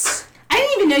 Nutritious. I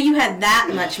didn't even know you had that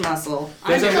much muscle.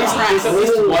 There's I'm at impressed.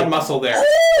 least one muscle there.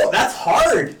 Oh, that's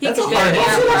hard. He That's a could hard do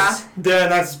it, muscle. Yeah,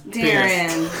 that's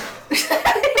penis. Darren.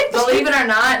 Believe it or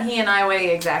not, he and I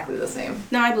weigh exactly the same.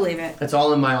 No, I believe it. It's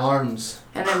all in my arms.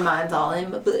 And then mine's all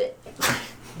in my butt.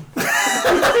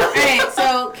 Alright,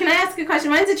 so can I ask a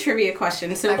question? Mine's a trivia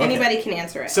question, so Okay. anybody can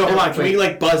answer it. So hold on, can we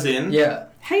like buzz in? Yeah.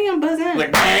 How you gonna buzz in?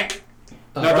 Like,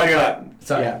 no, don't do that.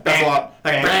 Sorry. Yeah. That's a lot.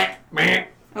 Like,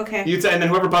 Okay. you and then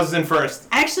whoever buzzes in first.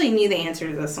 I actually knew the answer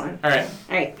to this one. All right.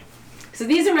 Alright. So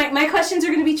these are my questions are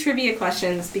going to be trivia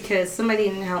questions because somebody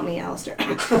didn't help me, Alistair.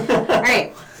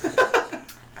 Alright.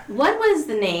 What was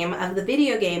the name of the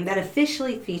video game that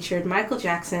officially featured Michael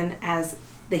Jackson as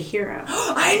the hero?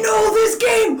 I know this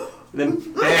game!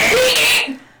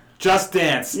 Then Just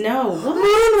Dance. No. What?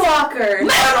 Moonwalker!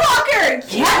 Moonwalker!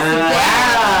 Yes!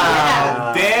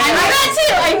 Wow. Yeah. Damn. I know that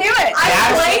too! I knew it!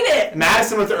 I played it!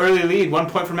 Madison with the early lead. 1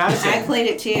 point for Madison. I played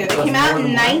it too. It That's came out more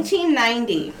in than one.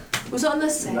 1990. It was on the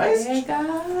Sega. Nice.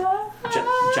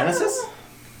 Genesis?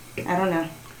 I don't know.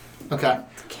 Okay.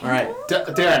 All right.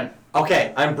 Darren.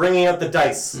 Okay, I'm bringing out the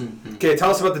dice. Okay, tell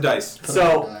us about the dice.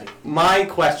 So, my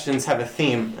questions have a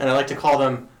theme, and I like to call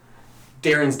them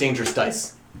Darren's Dangerous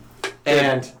Dice.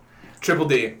 And Triple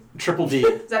D. Triple D.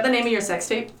 Is that the name of your sex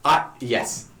tape?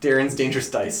 Yes, Darren's Dangerous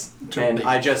Dice. Triple And D.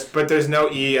 I just But there's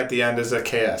no E at the end as a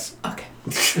KS. Okay.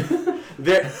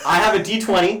 I have a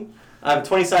D20. I have a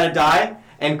 20-sided die,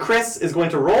 and Chris is going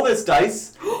to roll this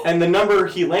dice, and the number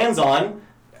he lands on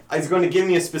is going to give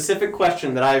me a specific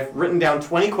question that I've written down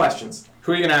 20 questions.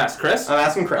 Who are you going to ask? Chris? I'm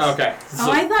asking Chris. Okay.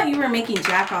 Oh, I thought you were making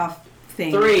jack off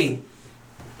things. 3.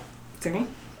 3?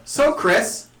 So,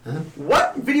 Chris, Huh?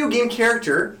 what video game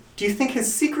character do you think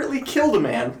has secretly killed a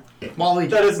man Wally.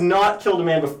 that has not killed a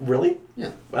man before? Really? Yeah.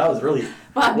 Wow, that was really...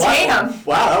 Wow, Wow. damn!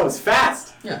 Wow, that was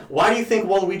fast. Yeah. Why do you think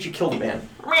Waluigi killed a man?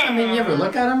 I mean, you ever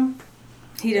look at him?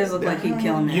 He does look like he'd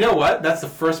kill a man. You know what? That's the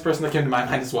first person that came to my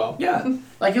mind as well. Yeah.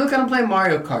 Like, you look at him play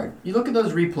Mario Kart. You look at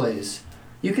those replays.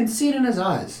 You can see it in his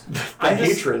eyes. The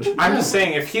hatred. I'm just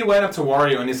saying, if he went up to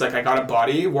Wario and he's like, I got a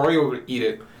body, Wario would eat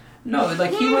it. No,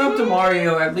 like, he went up to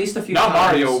Mario at least a few Not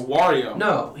times. Mario, Wario.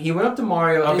 No, he went up to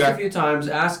Mario at least Okay. a few times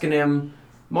asking him,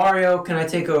 Mario, can I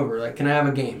take over? Like, can I have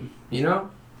a game? You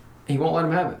know? He won't let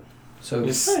him have it. So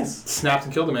Just Nice. snapped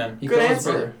and killed a man. he Good killed his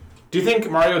answer. brother. Do you think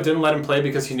Mario didn't let him play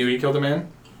because he knew he killed a man?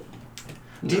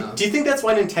 Do No. you think that's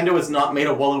why Nintendo has not made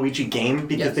a Waluigi game?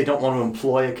 Because Yes. they don't want to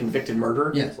employ a convicted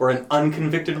murderer? Yes. Or an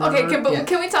unconvicted murderer? Okay, Yeah.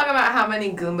 can we talk about how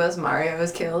many Goombas Mario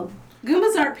has killed?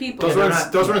 Goombas aren't people. Those Yeah, were they're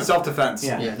not- those were in self-defense.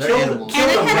 Yeah, they're Kill them. animals. Kill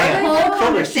And them, I had man. a whole Kill them.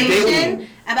 conversation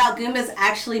about Goombas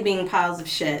actually being piles of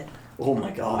shit. Oh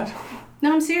my god.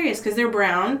 No, I'm serious, because they're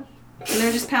brown, and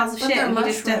they're just piles of But shit. they're and you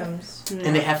just mushrooms.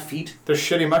 And they have feet? They're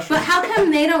shitty mushrooms. But how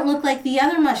come they don't look like the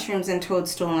other mushrooms in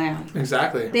Toadstool Land?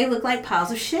 Exactly. They look like piles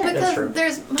of shit. Because true.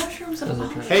 there's mushrooms in Doesn't all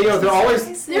try. Hey, yo, they're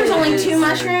always- There's only two Very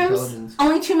mushrooms. intelligent.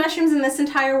 Only two mushrooms in this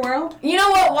entire world. You know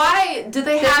what? Why do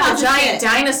they They're have piles a of giant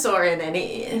shit. dinosaur in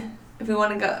it? If we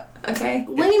want to go, okay.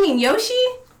 What do you mean, Yoshi?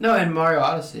 No, in Mario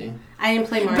Odyssey. I didn't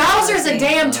play Mario. Bowser's a Odyssey.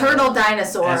 damn turtle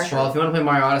dinosaur. That's true. Well, if you want to play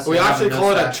Mario Odyssey, We you have actually no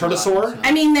call it a stash turtosaur? lot, so-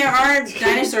 I mean, there are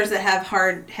dinosaurs that have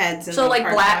hard heads and So like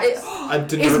hard Bla- backs.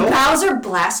 A is Denurtle? Bowser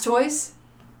Blastoise?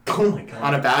 Oh my god.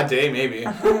 On a bad day, maybe.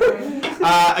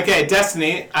 Okay,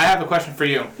 Destiny, I have a question for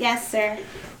you. Yes, sir.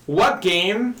 What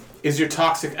game is your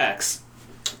toxic ex?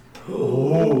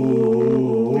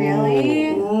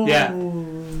 Really? Yeah.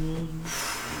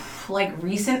 Like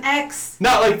recent X?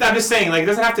 No, like, I'm just saying, like, it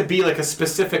doesn't have to be, like, a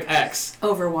specific ex.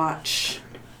 Overwatch.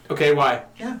 Okay, why?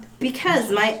 Because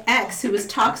my ex, who was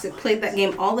toxic, played that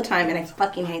game all the time, and I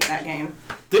fucking hate that game.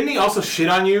 Didn't he also shit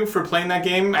on you for playing that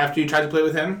game after you tried to play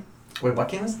with him? Wait, what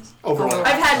game is this? Overwatch.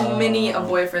 I've had many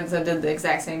boyfriends that did the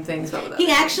exact same things, but with He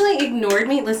others. actually ignored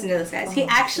me. Listen to this, guys. He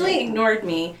actually ignored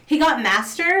me. He got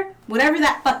master, whatever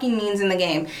that fucking means in the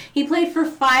game. He played for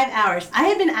 5 hours. I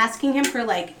had been asking him for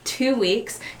like 2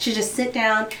 weeks to just sit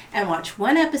down and watch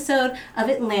one episode of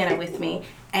Atlanta with me.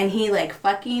 And he like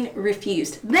fucking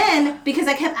refused. Then, because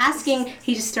I kept asking,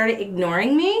 he just started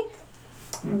ignoring me.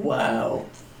 Wow.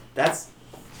 That's...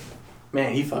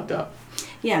 Man, he fucked up.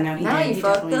 Yeah, no, he Now did. you He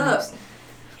fucked definitely up. knows.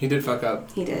 He did fuck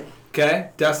up. He did. Okay,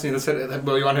 Destiny, let's hit it.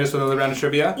 Well, you want to hit us with another round of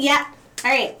trivia? Yeah.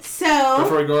 All right. So,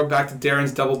 Before we go back to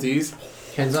Darren's double D's.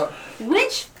 Hands up.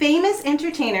 which famous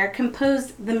entertainer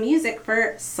composed the music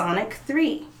for Sonic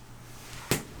 3?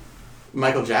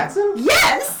 Michael Jackson?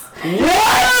 Yes!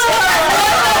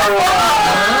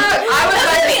 I was Those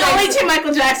are like, the only two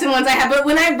Michael Jackson ones I have, but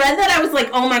when I read that, I was like,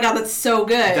 oh my god, that's so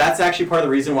good. That's actually part of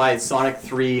the reason why Sonic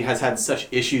 3 has had such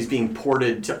issues being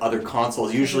ported to other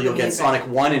consoles. Usually you'll get Music. Sonic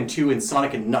 1 and 2 and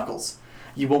Sonic and Knuckles.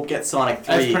 You won't get Sonic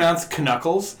 3. As pronounced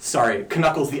Knuckles. Sorry,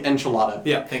 Knuckles the enchilada.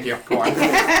 Yeah, thank you. Go on. Wait,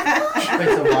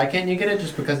 so why can't you get it?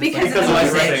 Just because it's Because like of the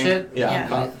licensing licensing. shit? Yeah.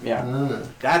 Ah.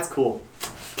 That's cool.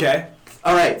 Okay.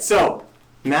 Alright, so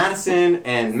Madison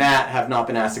and Matt have not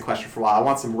been asked a question for a while. I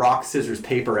want some rock, scissors,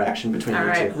 paper action between you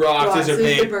Alright. two. Rock, scissors,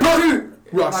 paper.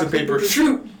 Rock, scissors, paper,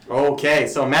 shoot. Okay,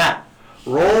 so Matt,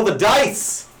 roll the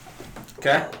dice.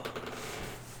 Okay.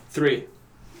 3.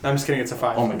 I'm just kidding, it's a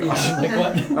 5. Oh my gosh. Like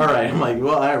what? Alright, I'm like,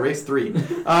 well, I erased 3.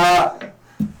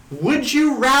 Would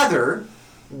you rather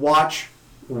watch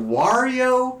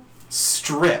Wario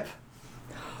strip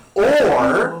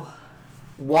or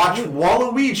watch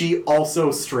Waluigi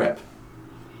also strip?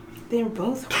 They're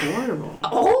both horrible.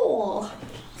 oh.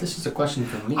 This is a question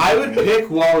for me. I would pick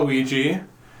Waluigi,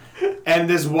 and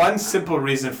there's one simple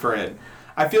reason for it.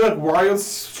 I feel like Wario's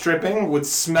stripping would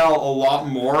smell a lot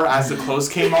more as the clothes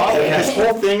came off. Yeah. His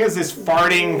whole thing is this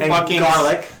farting, And fucking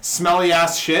garlic. smelly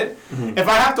ass shit. If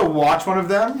I have to watch one of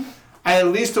them, I at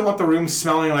least don't want the room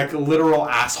smelling like a literal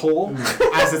asshole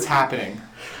as it's happening.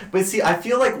 But see, I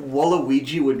feel like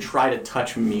Waluigi would try to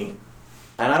touch me.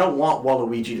 And I don't want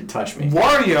Waluigi to touch me.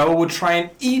 Wario would try and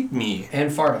eat me,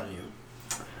 And fart on you.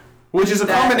 which is a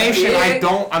That combination big?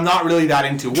 I'm not really that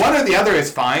into. One or the other is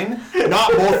fine,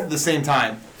 not both at the same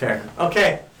time. Fair.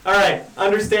 Okay. Alright.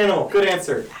 Understandable. Good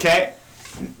answer. Okay,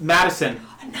 Madison,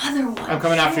 Another one. I'm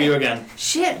coming after you again.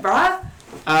 Shit, bruh.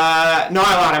 No, I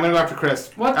lied. I'm gonna go after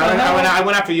Chris. What the I hell?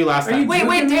 went after you last Are time. you- Wait,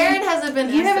 Darren hasn't been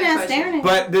You haven't that asked question. Darren.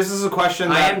 But this is a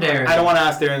question I that am Darren. I don't want to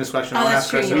ask Darren this question. I Oh, want to that's ask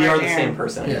Chris. true. We You are are the Darren. same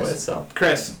person Yes. anyway, so.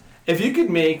 Chris, if you could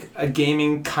make a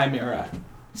gaming chimera,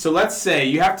 so let's say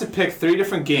you have to pick 3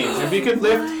 different games. If you could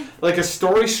lift like a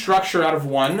story structure out of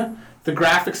one, the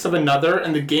graphics of another,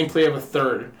 and the gameplay of a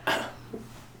third,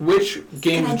 which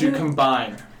games would you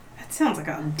combine? That sounds like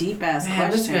a deep ass Man,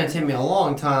 this is question. gonna take me a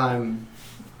long time.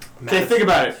 Okay, think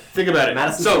about it. Think about it.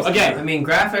 Madison So seems to again, I mean,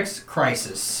 graphics,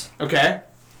 Crisis. okay,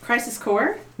 Crisis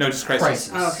Core? no, just Crisis.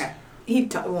 Crisis. Oh, okay. He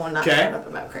will not Okay. shut up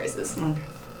about Crisis.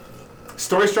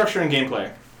 Story structure and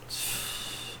gameplay.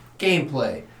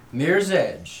 Gameplay. Mirror's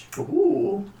Edge.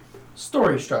 Ooh.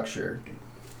 Story structure.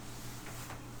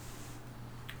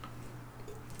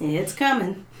 It's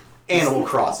coming. Animal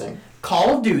Crossing.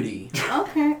 Call of Duty.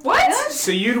 Okay. What?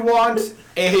 So you'd want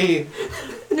a... Okay.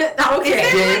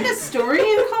 Is there like a story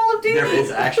in Call of Duty? There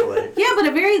is actually. Yeah, but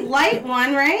a very light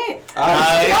one, right?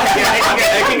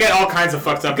 It can get all kinds of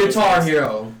fucked up. Guitar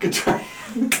Hero. Guitar.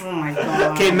 Oh my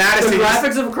god. Okay, The Madison.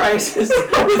 graphics of Crisis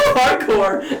with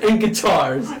hardcore and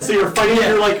guitars. So you're fighting.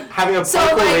 You're like having a So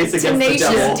parkour like race against the Tenacious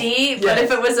devil. D, but Yeah.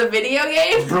 if it was a video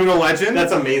game? Brutal Legend.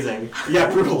 That's amazing.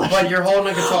 Yeah, brutal. But you're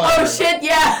holding a guitar. Oh shit,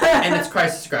 yeah. And it's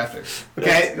Crisis graphics.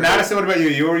 Okay, Madison, what about you?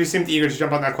 You seemed eager to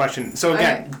jump on that question. So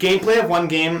again, gameplay of one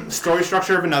game, story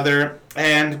structure of another,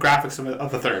 and graphics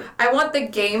of the third. I want the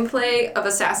gameplay of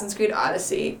Assassin's Creed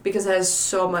Odyssey because it has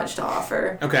so much to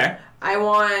offer. Okay. I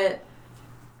want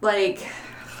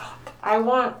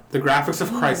The graphics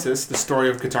of Crisis, the story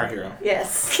of Guitar Hero.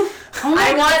 yes. Oh my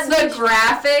I God, want the such-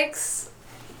 graphics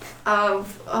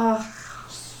of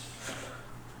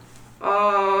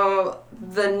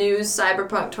the new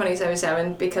Cyberpunk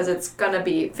 2077 because it's gonna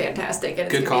be fantastic and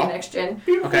it's Good gonna call. be next gen.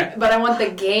 Okay. But I want the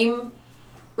game,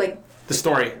 like The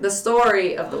story. the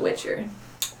story of The Witcher.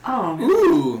 Oh.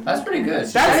 Ooh. That's pretty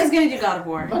good. I was gonna do God of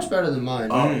War. Much better than mine.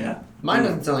 Oh yeah. Mine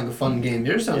doesn't sound like a fun game.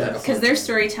 Yours sounds like a fun Because their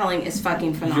storytelling is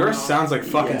fucking phenomenal. Yours sounds like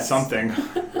fucking Yes. something.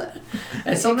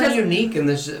 It's something Because- unique in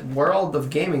this world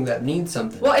of gaming that needs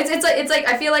something. Well, it's like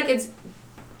I feel like it's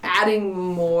adding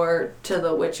more to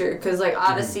The Witcher because like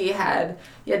Odyssey you had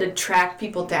to track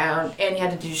people down and you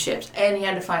had to do ships and you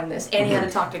had to find this and you had to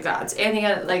talk to gods and you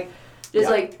had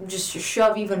to just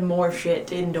shove even more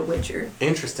shit into Witcher.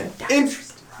 Interesting.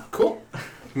 Interesting. Cool.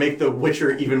 Make The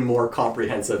Witcher even more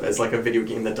comprehensive as like a video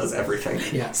game that does everything.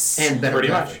 Yes. And better Pretty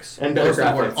much. graphics. And better What's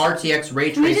the word? graphics. RTX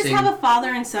ray Can we just tracing. have a father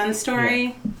and son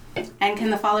story? And can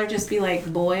the father just be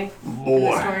like boy in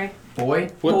the story? Boy.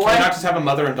 What, Boy. can we not just have a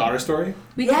mother and daughter story?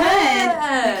 We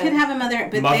Yeah. could have a mother,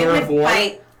 but Mother they of would war?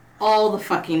 fight all the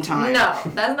fucking time. No,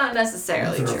 that's not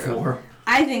necessarily Mother of true. War.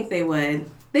 I think they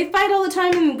would. They fight all the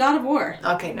time in God of War.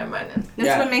 Okay, never mind then. That's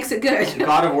Yeah. what makes it good.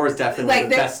 God of War is definitely Like, the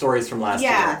they're- best stories from last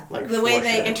Yeah, year. Like the way for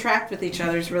they sure. interact with each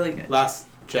other is really good. Last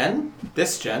gen?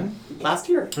 This gen? last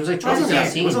year. It was like Was it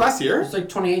 2018. Was it last It year? was like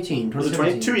 2018. Was it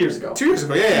 2017. 2 years ago? 2 years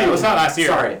ago. Yeah, it was not last year.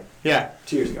 Sorry, Yeah.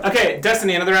 2 years ago. Okay,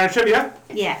 Destiny, another round of trivia?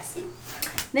 Yes.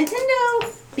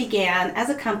 Nintendo began as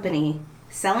a company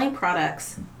selling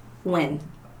products when?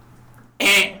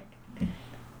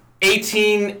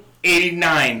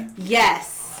 1889.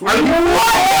 Yes. Are you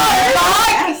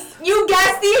Yes. You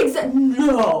guessed the exact.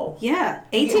 No. Yeah.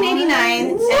 1889,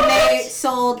 and they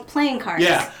sold playing cards.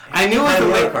 Yeah, I knew it was the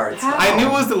Handler late cards. I knew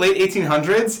it was the late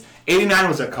 1800s. 89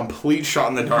 was a complete shot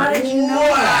in the dark. How did you know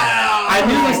that? I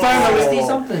knew they started Oh. the 60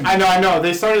 something. I know.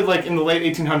 They started like in the late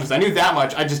 1800s. I knew that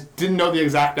much. I just didn't know the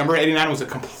exact number. 89 was a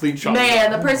complete shot.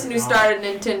 Man, the person who started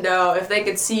Nintendo, if they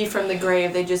could see from the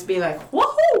grave, they'd just be like, whoa!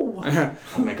 Oh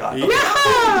my god.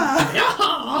 Yeah.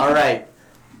 All right,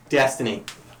 Destiny.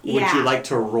 Would Yeah. you like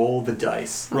to roll the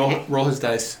dice? Roll his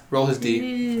dice. Roll his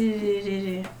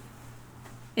D.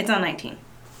 It's on 19.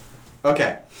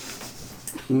 Okay.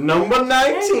 Number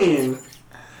 19.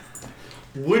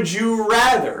 Would you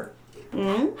rather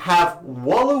have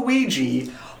Waluigi?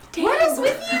 What is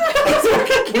with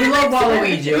you? We love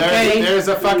Waluigi, okay? There's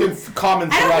a fucking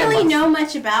common I thread. don't really amongst- know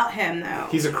much about him, though.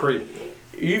 He's a creep.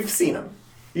 You've seen him.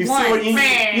 You've Once. seen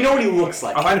what you know what he looks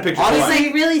like. I'll find a picture. He's Honestly,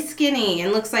 like really skinny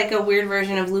and looks like a weird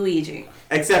version of Luigi.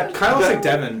 except Kind of looks the- like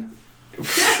Devin.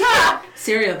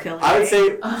 Serial killer. I would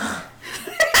say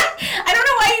I don't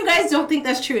know why you guys don't think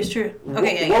that's true. It's true.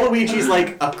 Okay, yeah. Waluigi's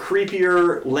like a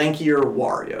creepier, lankier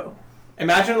Wario.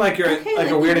 Imagine like you're Okay, like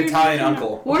a weird Italian version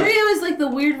uncle. of- Wario is like the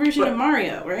weird version of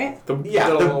Mario, right? The Yeah,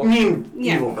 the little- mean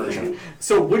Yeah. evil version.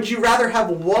 So would you rather have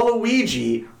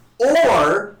Waluigi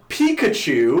or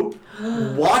Pikachu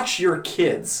watch your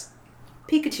kids?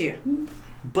 Pikachu.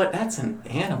 But that's an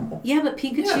animal. Yeah, but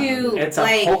Pikachu It's a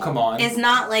like Pokemon. is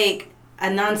not like a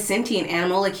non-sentient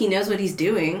animal. Like he knows what he's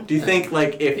doing. Do you think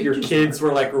like if your Pikachu's kids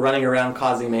were like running around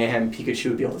causing mayhem, Pikachu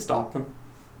would be able to stop them?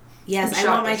 Yes, I Shot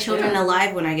want my the shit children out.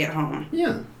 alive when I get home.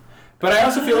 Yeah. But I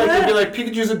also feel like they'd be like,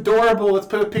 Pikachu's adorable. Let's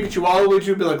put a Pikachu. Waluigi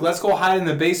would be like, let's go hide in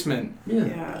the basement. Yeah.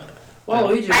 Yeah.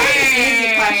 Waluigi.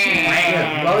 Easy question.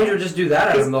 Yeah. Waluigi would just do that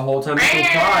at him the whole time. People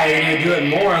cry and he'd do it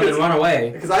more and then run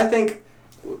away. Because I think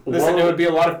Listen, it would be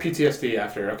a lot of PTSD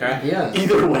after, okay? Yeah.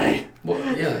 either way. Well,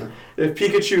 yeah. If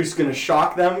Pikachu's gonna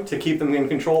shock them to keep them in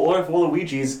control, or if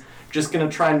Waluigi's just gonna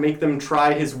try and make them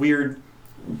try his weird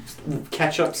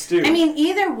ketchup stew. I mean,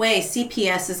 either way,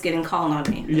 CPS is getting called on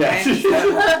me. yeah. okay?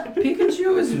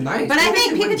 Pikachu is nice. But I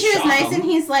think wouldn't Pikachu is shock nice him.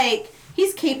 and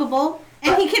he's capable.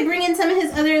 And he could bring in some of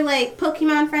his other, like,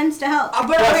 Pokemon friends to help.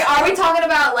 But are we talking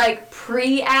about like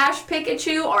pre-Ash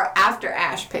Pikachu or after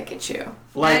Ash Pikachu?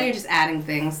 Now you're just adding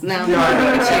things. No. It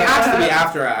has to be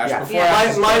after Ash. Yeah. Before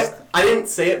Ash is I didn't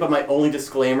say it, but my only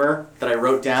disclaimer that I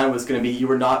wrote down was going to be you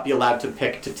would not be allowed to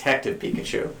pick Detective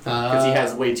Pikachu because he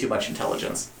has way too much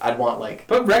intelligence. I'd want like.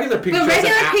 But regular Pikachu, But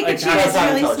regular Pikachu is really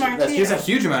intelligent. smart That's too. he has a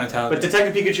huge amount of talent. But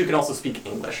Detective Pikachu can also speak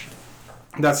English.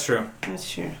 That's true. That's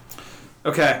true.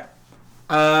 Okay.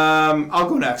 I'll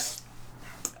go next.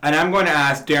 And I'm going to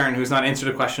ask Darren, who's not answered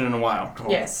a question in a while.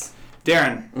 Yes.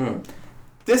 Darren,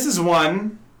 this is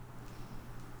one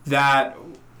that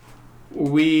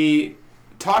we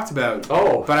talked about.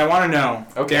 Oh. But I want to know,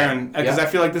 Okay. Darren, because Yeah. I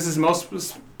feel like this is most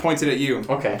pointed at you.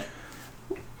 Okay.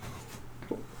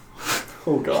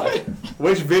 Oh God.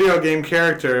 Which video game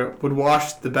character would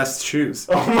wash the best shoes?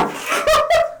 Oh my.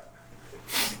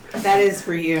 That is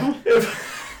for you.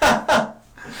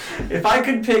 If I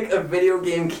could pick a video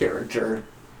game character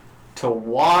to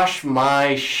wash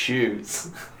my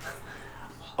shoes.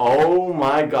 Oh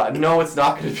my God. No, it's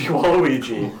not going to be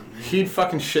Waluigi. He'd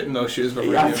fucking shit in those shoes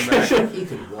before Yeah. you give them back. He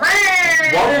could walk.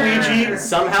 Waluigi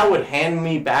somehow would hand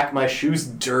me back my shoes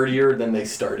dirtier than they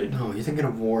started. No, you're thinking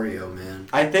of Wario, man.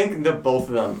 I think the both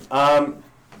of them.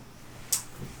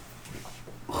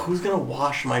 Who's gonna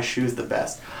wash my shoes the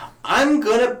best? I'm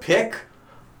gonna pick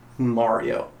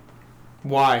Mario.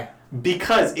 Why?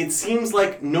 Because it seems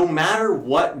like no matter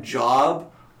what job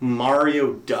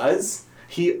Mario does,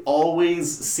 he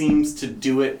always seems to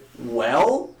do it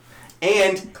well.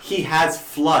 And he has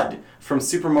Flood from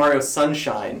Super Mario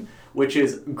Sunshine, which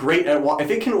is great at if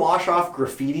it can wash off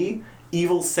graffiti,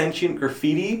 evil sentient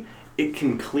graffiti, it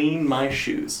can clean my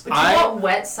shoes. But you want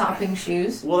wet sopping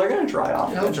shoes? Well, they're gonna dry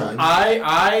off. No, John.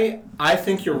 I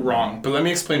think you're wrong, but let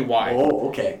me explain why. Oh,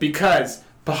 okay. Because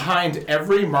behind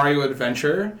every Mario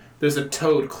adventure, there's a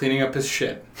toad cleaning up his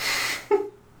shit.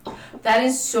 That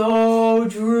is so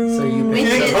true. So you Maybe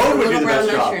think it's Toad would do little the brown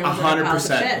best job? mushrooms and piles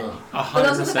of 100%. shit. But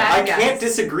those are the 100%. bad I can't guys.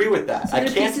 disagree with that. So I they're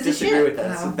can't pieces of disagree shit. with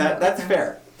that. Oh, That's okay.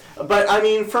 fair. But I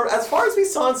mean, for as far as we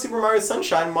saw in Super Mario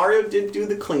Sunshine, Mario did do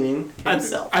the cleaning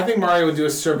himself. I think Mario would do a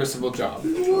serviceable job.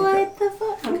 What the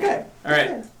fuck? Okay. All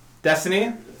right,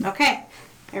 Destiny. Okay.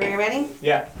 Are we ready?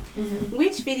 Yeah.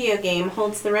 Which video game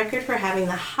holds the record for having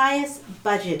the highest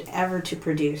budget ever to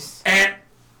produce?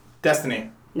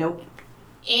 Destiny. Nope.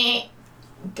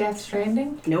 Death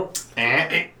Stranding? Nope.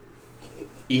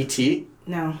 E.T.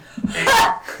 No.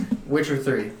 Witcher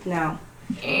 3. No.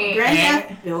 Grand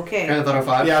Theft. Okay. Grand Theft Auto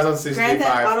 5. Yeah, I was on Grand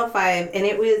Theft 65. Auto 5, and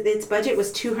its budget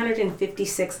was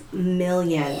 $256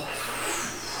 million.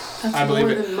 That's I believe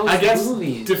more it. than most I guess.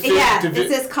 movies. It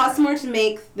says cost more to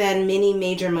make than many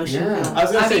major motion Yeah. films. I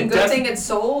was gonna I say mean, good thing it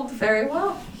sold very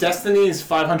well. Destiny's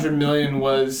 500 million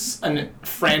was a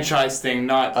franchise thing,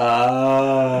 not.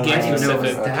 Game I didn't know it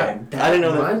was specific. that I didn't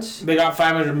know that. much. They got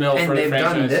 500 mil And for the they've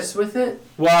franchise. done this with it?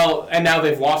 Well, and now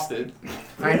they've lost it.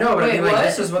 I know, but I Wait, mean, like, what?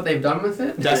 this is what they've done with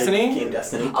it? Destiny. Game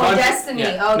Destiny. Oh, Destiny.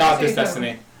 Yeah, Oh, not that's this what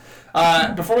you're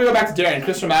Destiny. Before we go back to Darren,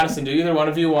 Chris or Madison, do either one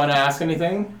of you want to ask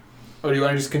anything, or do you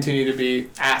want to just continue to be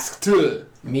asked?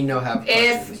 Me no have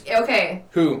questions. Okay,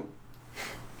 Who?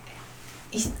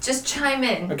 just chime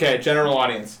in. Okay, general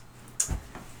audience.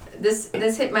 This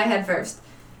hit my head first.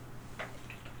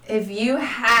 If you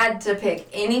had to pick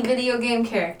any video game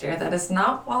character that is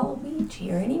not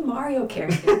Waluigi or any Mario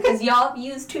character, because y'all have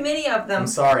used too many of them, I'm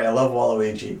sorry, I love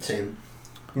Waluigi. Same.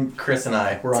 Chris and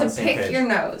I, we're on to the same pick page. your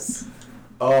nose.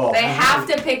 Oh, They have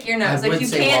to pick your nose. I Like, would you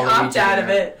say can't opt Waluigi, out of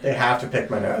yeah. it. they have to pick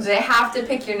my nose. They have to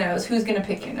pick your nose. Who's gonna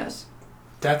pick your nose?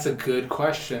 That's a good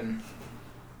question.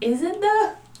 Is it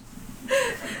though?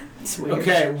 It's weird.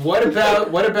 Okay, what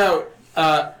about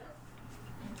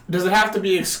does it have to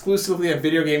be exclusively a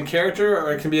video game character,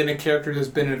 or it can be a character that's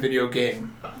been in a video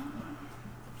game?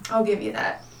 I'll give you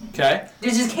that. Okay, It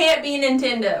just can't be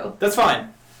Nintendo. that's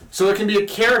fine. So it can be a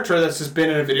character that's just been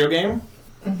in a video game.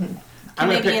 Mm-hmm. I'm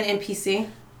gonna Maybe pick. an NPC.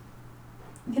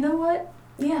 You know what?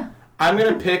 Yeah. I'm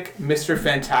gonna pick Mr.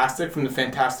 Fantastic from the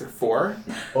Fantastic Four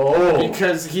Oh.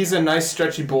 because he's a nice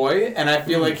stretchy boy, and I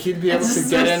feel like he'd be able to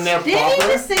get in there Didn't you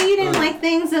proper. just say you didn't like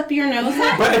things up your nose?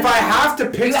 But if I have to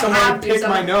pick You someone have to to pick my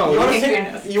someone- nose, You want to Pick your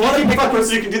pick, nose. you want to pick the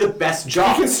person who can do the best he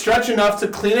job. can stretch enough to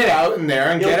clean it out in there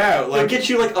and get out. He'll Like get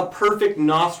you like a perfect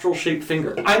nostril-shaped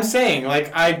finger. I'm saying,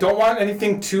 like I don't want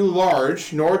anything too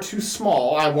large nor too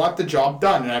small. I want the job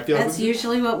done, and I feel That's like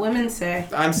usually what women say.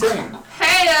 I'm saying.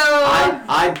 Heyo!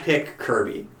 I'd pick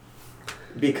Kirby.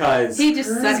 because He just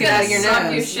sucks it out of your Suck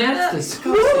your nose. shit up.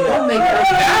 Disgusting. Don't make Kirby do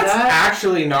That's that.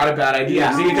 actually not a bad idea.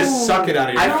 Yeah. So you can just suck it out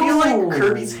of your I mouth. feel like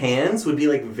Kirby's hands would be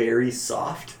like very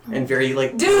soft and very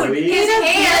like Dude, gooey. his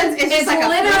hand It's just is like a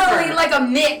literally flipper. like a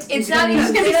mitt. It's not He's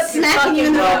even gonna be up your smacking you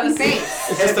in the fucking fucking nose. face.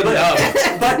 It's just a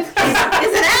nub. But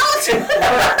Is it out?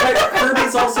 but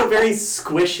Kirby's also very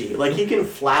squishy. Like he can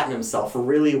flatten himself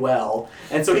really well,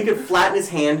 and so he could flatten his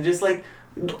hand and just like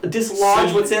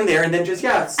dislodge what's in there, and then just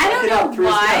I suck don't it out know through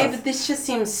why, his but mouth. this just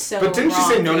seems so. But didn't you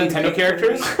say no wrong. Nintendo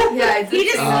characters? Yeah, I He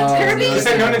just Kirby. You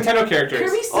said no Nintendo characters.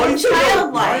 Kirby's Oh, so you said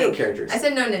no Mario childlike. characters. I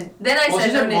said no. Then I Well, said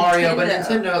she no said Mario, but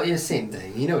Nintendo. Nintendo, yeah, same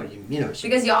thing. You know what you know.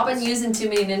 Because y'all been using too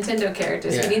many Nintendo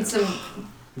characters. Yeah. We need some.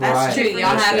 That's true.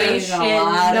 Y'all have used a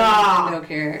lot Nah. of Nintendo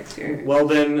characters. Well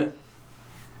then,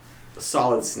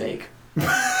 Solid Snake. Dude,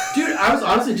 I was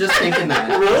honestly just thinking that.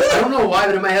 Really? I don't know why,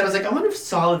 but in my head I was like, I wonder if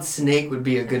Solid Snake would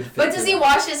be a good fit. But does he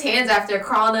wash his hands after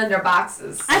crawling under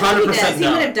boxes? I think he 100% does. He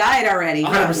no. would have died already.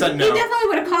 100% no. He definitely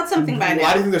would have caught something by now.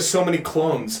 Why do you think there's so many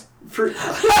clones? For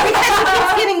Because he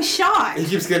keeps getting shot. He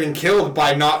keeps getting killed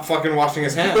by not fucking washing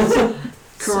his hands.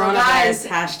 Coronavirus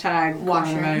hashtag wash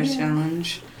your coronavirus hands.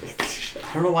 challenge.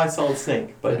 I don't know why Solid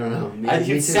Snake, but I don't know. I think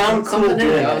Me it too. sound cool Something in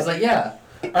doing it. I it. was like, yeah.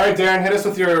 Alright, Darren, hit us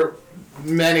with your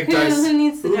manic Who dice.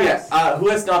 needs the Who, dice? who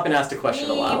has not been asked a question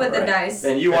in a Me while? with the right? dice.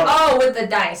 Then you want Oh, with the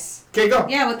dice. Okay, go.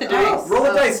 Yeah, with the dice. roll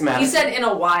the dice, Madison. You said in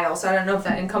a while, so I don't know if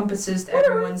that encompasses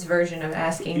everyone's version of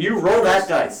asking. You roll that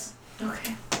dice.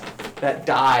 Okay. That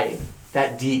die.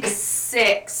 That deek.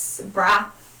 6, brah.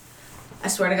 I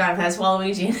swear to God, if it has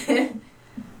Waluigi in it.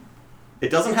 It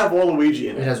doesn't have Waluigi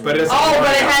in It it. has But it is- Oh, but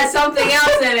it has something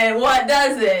else in it. What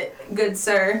does it, good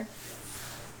sir?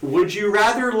 Would you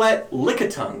rather let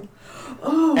Lickitung?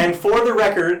 Oh. And for the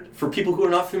record, for people who are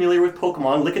not familiar with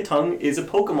Pokemon, Lickitung is a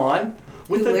Pokemon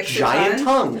with Who a licks a giant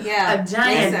tongue? tongue. Yeah. A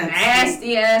giant, makes sense.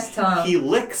 nasty ass tongue. He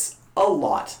licks a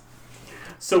lot.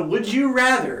 So would you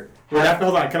rather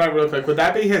Hold on, can I real quick? Would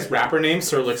that be his rapper name,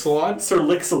 Sir Lix-a-Lot? Sir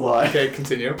Licks-a-Lot? Okay,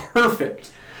 continue.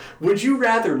 Perfect. Would you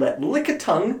rather let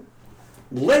Lickitung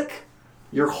lick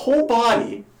your whole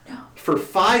body for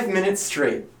 5 minutes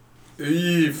straight,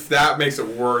 Eef, that makes it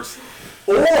worse.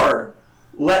 or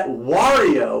let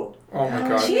Wario Oh my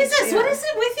god. Jesus, what is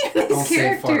it with you and Don't these say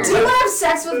characters? Do you want to have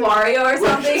sex with Wario or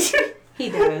something? He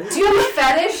does. Do you have a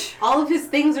fetish? All of his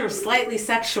things are slightly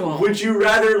sexual. Would you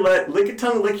rather let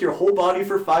Lickitung lick your whole body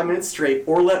for 5 minutes straight,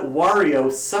 or let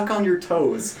Wario suck on your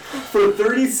toes for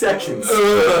 30 seconds?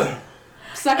 Ugh.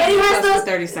 Suck And he on has your toes those- for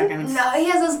 30 seconds. No, he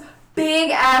has those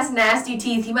big ass nasty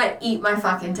teeth. He might eat my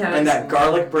fucking toes. And that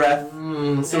garlic breath. So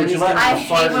would you he's let- gonna I be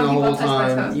hate farting when the people whole touch my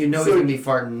time. toes. You know So- he's gonna be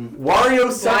farting. Wario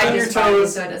Well, sucking I your just farted,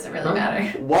 toes. so it doesn't really Huh?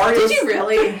 matter. Wario, Did you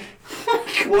really?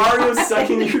 Wario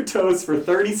sucking your toes for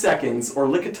 30 seconds, or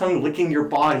Lickitung licking your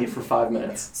body for 5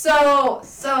 minutes. So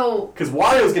Because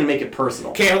Wario's gonna make it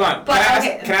personal. Okay, hold on. But,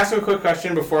 okay. Can I ask you a quick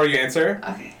question before you answer?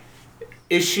 okay.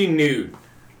 Is she nude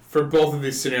for both of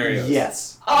these scenarios?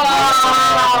 Yes. Wait,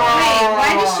 Oh.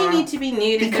 why does she need to be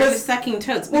nude if Because- she's sucking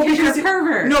toes? Well, Because because you're a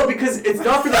pervert. No, because it's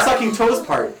not for the sucking toes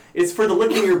part. It's for the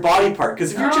licking your body part.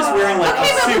 Because if you're just wearing like Okay,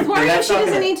 a but suit, with then Wario, that's she not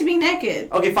doesn't gonna. need to be naked.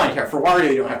 Okay, fine. Here, for Wario,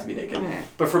 you don't have to be naked. Okay.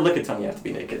 But for Lickitung, you have to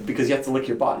be naked because you have to lick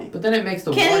your body. But then it makes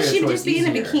the Can't Wario she choice just be in a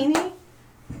easier. bikini?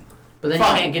 But then you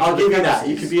Fine, can't get I'll to the give you that. crevices.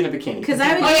 You could be in a bikini. Because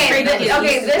I would Okay, afraid to get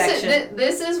okay. yeast infection.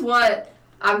 This is what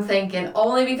I'm thinking.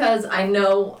 Only because I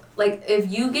know, like, if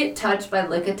you get touched by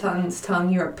Lickatung's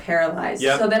tongue, you're paralyzed.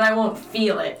 Yep. So then I won't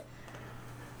feel it.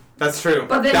 That's true.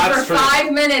 But then That's for true.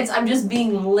 5 minutes, I'm just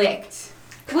being licked.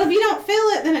 Well, if you don't feel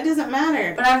it, then it doesn't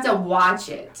matter. But I have to watch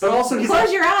it. But also, he's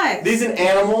Close your eyes. he's an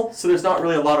animal, so there's not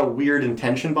really a lot of weird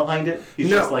intention behind it. He's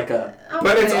No. just like a.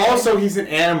 But it's Okay. also he's an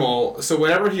animal, so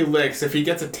whatever he licks, if he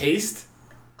gets a taste,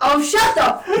 Oh, shut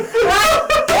the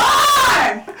front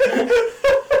door!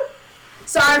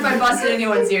 Sorry if I busted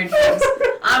anyone's eardrums.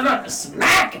 I'm gonna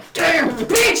smack a damn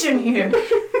bitch in here.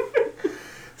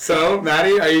 So,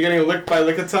 Maddie, are you getting licked by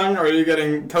Lickitung, or are you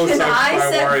getting toe Can sucked I by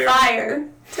set Wario? fire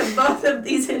to both of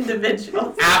these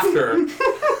individuals? After.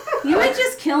 You would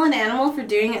just kill an animal for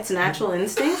doing its natural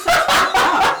instincts?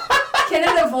 Can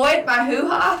it avoid my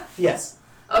hoo-ha? Yes.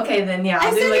 Okay, then yeah, I'll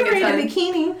I do said you were in a Lickitung.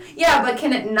 bikini. Yeah, but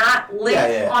can it not lick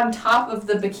Yeah. on top of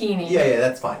the bikini? Yeah,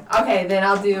 that's fine. Okay, then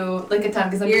I'll do Lickitung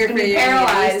because I'm You're just gonna be afraid you're gonna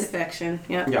get yeast paralyzed. infection.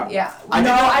 Yep. Yeah. Yeah. I No,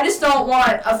 did not- I just don't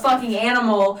want a fucking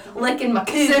animal licking my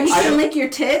cooch. So he I can don't- lick your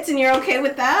tits and you're okay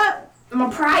with that? My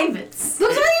privates.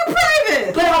 Those are your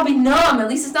private! But I'll be numb. At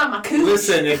least it's not my cooch.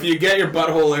 Listen, if you get your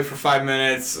butthole licked for 5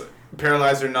 minutes,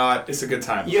 paralyzed or not, it's a good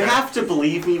time. You have to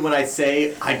believe me when I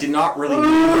say I did not really mean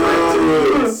for it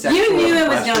to be a sexual You knew it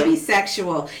was impression. going to be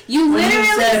sexual. You When you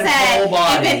literally said said, whole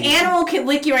body. if an animal could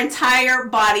lick your entire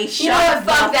body, shut You know what?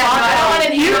 Fuck the that. fuck I don't want up.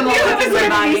 an You animal knew it licking was my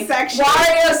going to be body. sexual.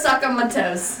 Wario suck on my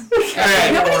toes.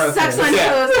 Alright. Nobody Or sucks on Yeah.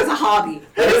 toes as a hobby.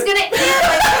 Who's gonna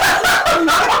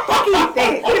Fucking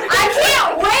thing. I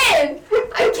can't win!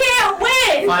 I can't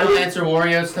win! Final answer,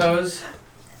 Wario's toes.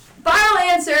 Final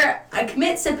answer, I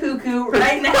commit seppuku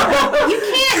right now. You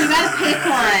can't. You gotta pick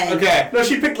one. Okay, No,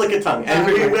 she picked lick a tongue, and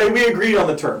we agreed on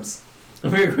the terms.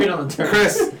 We agreed on the terms.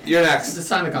 Chris, you're next. Just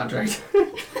sign the contract.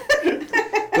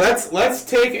 Let's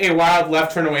take a wild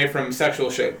left turn away from sexual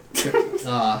shit.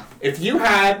 If you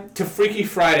had to Freaky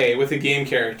Friday with a game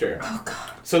character. Oh god.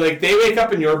 So like they wake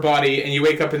up in your body and you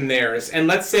wake up in theirs, and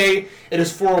let's say it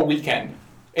is for a weekend.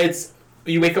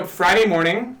 You wake up Friday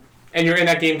morning and you're in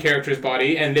that game character's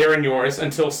body and they're in yours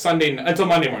until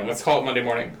Monday morning. Let's call it Monday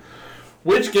morning.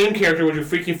 Which game character would you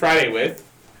Freaky Friday with,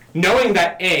 knowing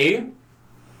that A,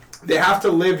 they have to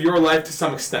live your life to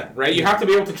some extent, right? You have to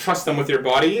be able to trust them with your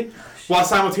body, while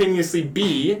simultaneously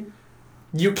B,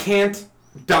 you can't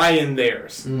die in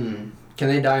theirs. Can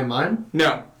they die in mine?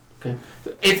 No. Okay.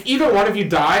 If either one of you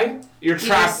die, you're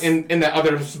trapped Yes. in the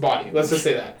other's body. Let's just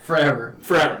say that. Forever.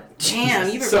 Forever. Damn,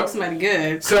 you So- broke somebody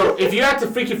good. So if you had to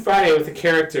Freaky Friday with a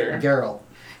character... Geralt.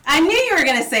 I knew you were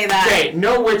gonna say that. Okay,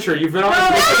 no Witcher. You've been on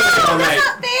this Witcher all That's night.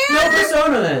 not fair. No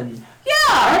Persona then. I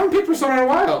Yeah. haven't picked Persona in a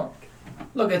while.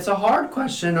 Look, it's a hard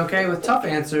question, okay, with tough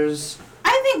answers.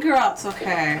 I think Geralt's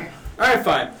okay. Alright,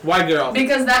 fine. Why girl?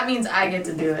 Because that means I get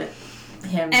to do it.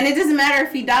 Him. And it doesn't matter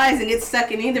if he dies and gets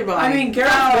stuck in either body. I mean,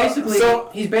 Geralt's So-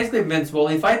 he's basically invincible.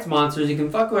 He fights monsters. He can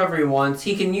fuck whoever he wants.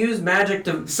 He can use magic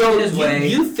to So get his way.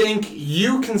 you think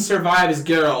you can survive as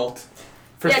Geralt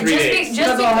for Yeah, 3 just days?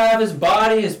 Because I'll have his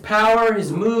body, his power,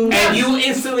 his moves. And you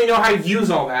instantly know how to use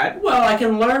all that Well, I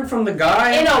can learn from the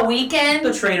guy, in a weekend.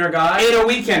 the trainer guy. in a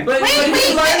weekend. But Wait, but but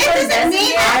he's like- it doesn't mean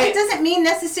that. I- It doesn't mean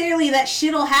necessarily that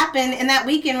shit'll happen in that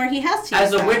weekend where he has to.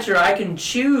 as use a that. Witcher, I can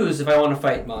choose if I want to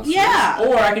fight monsters. Yeah.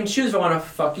 Or I can choose if I want to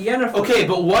fuck Yennefer. Okay,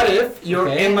 but what if you're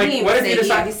Okay. in You like didn't what if even you say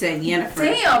decide You said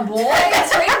Yennefer. Damn, boy,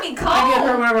 it's making me I get her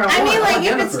cold. whenever I want. I mean, like, fuck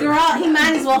if it's Yennefer. Geralt, he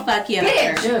might as well fuck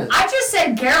Yennefer. Bitch, Yeah. I just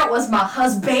said Geralt was my I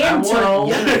husbando.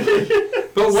 want Yennefer.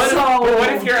 But what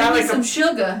if you're give at me like some a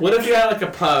sugar. what if you're at like a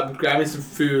pub grabbing some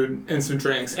food and some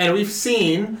drinks, and we've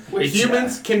seen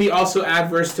humans can be also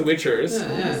adverse to witchers.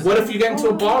 Yeah. What if you get into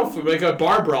a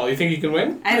bar brawl? You think you can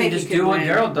win? I You think just he could do what win.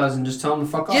 Geralt does and just tell him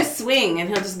to fuck off. Just swing and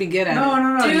he'll just be good at no, it.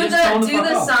 no. Do you just tell him to the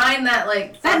fuck off. sign that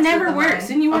like. That fucks never with the works. mind.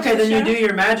 Didn't you watch Okay, the then you show? do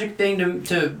your magic thing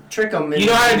to trick him. You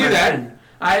know how to do that?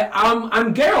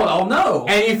 I'm Geralt. I'll know.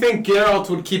 And you think Geralt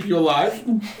would keep you alive?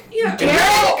 Yeah.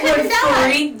 Geralt would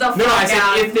die. freak the fuck No, I said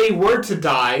out. if they were to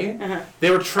die, Uh-huh. they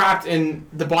were trapped in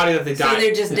the body that they So died.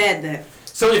 they're just dead then.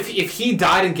 So if he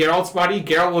died in Geralt's body,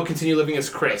 Geralt will continue living as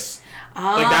Chris.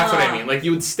 Like that's what I mean. Like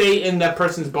you would stay in that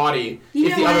person's body You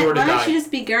if know the other were what? to Why don't die. you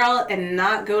just be Geralt and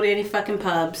not go to any fucking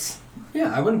pubs?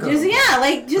 Yeah, I wouldn't go. Just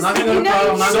I'm not gonna go you to know. pub,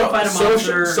 I'm not So- gonna fight a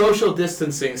monster. social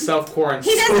distancing,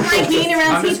 self-quarantine. He doesn't like being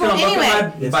around I'm just people gonna look anyway.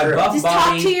 at It's my true. buff Just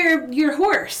body. talk to your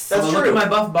horse. That's I'll look true. at my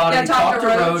buff body, Yeah, talk to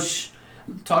Roach. Roach,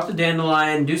 talk to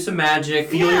Dandelion, do some magic,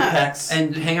 Feel your Yeah. pecs.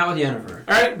 and hang out with Yennefer.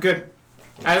 All right, good.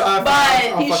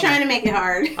 But he's trying to make it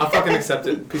hard. I'll fucking accept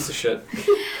it. Piece of shit.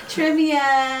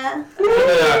 Trivia.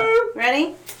 Yeah.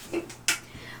 Ready?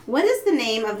 What is the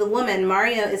name of the woman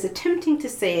Mario is attempting to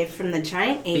save from the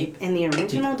giant ape in the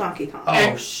original Donkey Kong?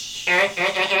 Oh, shh. I'm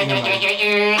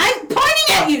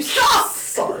pointing at you! Stop!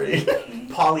 Sorry.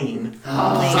 Pauline.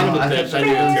 Oh, Son of a I bitch, thought I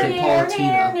you were gonna knew say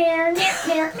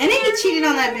Paulatina. And then he cheated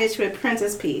on that bitch with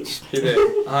Princess Peach. He did.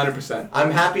 100%.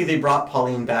 I'm happy they brought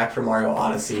Pauline back for Mario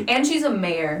Odyssey, And she's a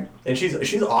mayor. and she's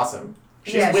awesome.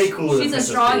 She's Yeah, way cooler. She's than a Princess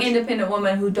strong, Peach. independent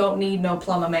woman who don't need no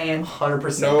plumber man.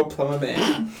 100%. No plumber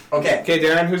man. Okay. Okay,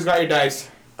 Darren, who's got your dice?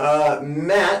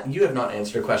 Matt, you have not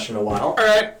answered a question in a while. All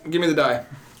right, give me the die.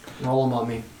 Roll them on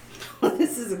me.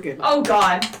 This is a good one. Oh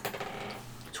God.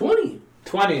 20.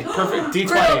 20. Perfect.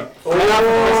 D20.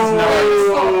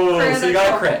 Oh, Crit. so you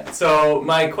got a crit. So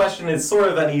my question is sort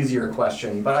of an easier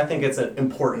question, but I think it's an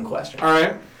important question. All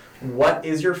right. What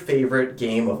is your favorite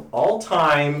game of all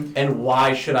time, and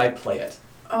why should I play it?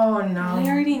 Oh no. We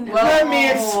already know. Well, Let me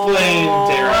explain,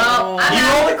 Darren. Well, I'm You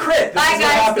out. roll a crit. This Bye, is what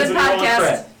guys. happens Good when you roll a podcast.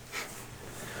 crit.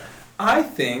 I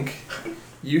think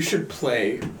you should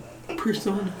play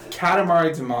Persona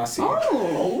Katamari Damacy.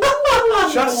 Oh.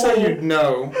 Just so you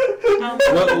know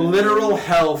what literal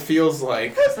hell feels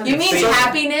like. You mean So-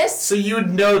 happiness? So you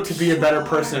would know to be a better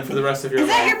person for the rest of your Is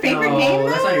that life. your favorite no, game?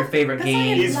 that's though? not your favorite That's not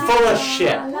game. He's full of shit.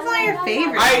 That's not your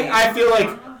favorite. I feel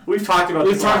like We've talked about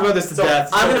We've this. talked about this to death.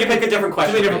 I'm So gonna pick a different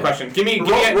question. Give me a different question. Give me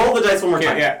Roll the dice one more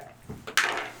time. Yeah.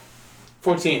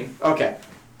 14. Okay.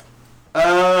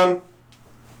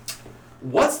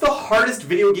 What's the hardest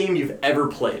video game you've ever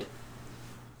played?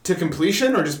 To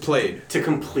completion or just played? To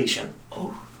completion.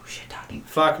 Oh, shit talking.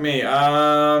 Fuck me.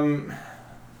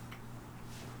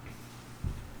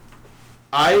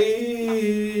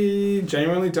 I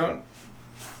genuinely don't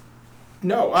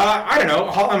know. I don't know.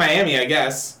 Hotline Miami, I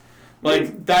guess.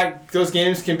 Like that. Those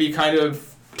games can be kind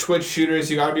of twitch shooters.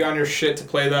 You gotta be on your shit to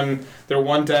play them. They're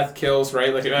one death kills,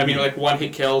 right? Like I mean, like one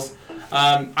hit kills.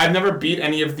 I've never beat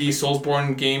any of the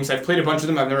Soulsborne games. I've played a bunch of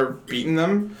them. I've never beaten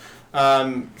them.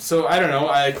 So I don't know.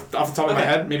 Off the top of my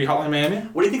head, maybe Hotline Miami.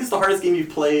 What do you think is the hardest game you've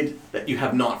played that you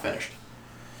have not finished?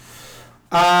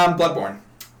 Bloodborne.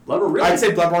 Bloodborne, really? I'd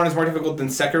say Bloodborne is more difficult than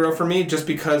Sekiro for me, just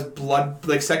because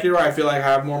Sekiro, I feel like I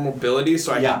have more mobility,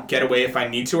 so I can get away if I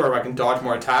need to, or I can dodge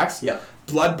more attacks. Yeah.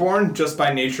 Bloodborne, just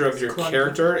by nature of your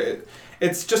character,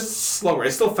 it's just slower.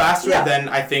 It's still faster than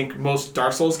I think most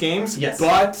Dark Souls games. Yes.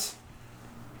 But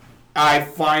I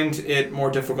find it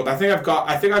more difficult. I think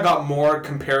I got more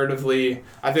comparatively.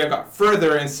 I think I got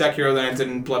further in Sekiro than I did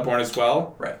in Bloodborne as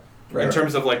well. Right. In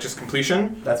terms of like just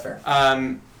completion. That's fair.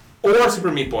 Or Super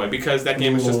Meat Boy, because that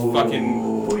game is just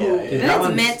fucking. Oh, yeah.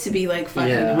 It's meant to be like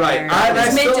fucking right. hard.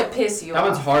 It's meant to piss you off.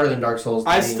 That one's harder than Dark Souls.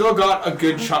 I still got a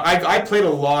good chunk. I played a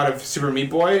lot of Super Meat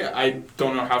Boy. I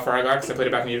don't know how far I got because I played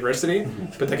it back in university,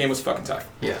 but that game was fucking tough.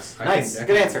 Yes. Nice.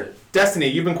 Good answer. Destiny,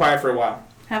 you've been quiet for a while.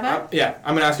 Have I? Yeah,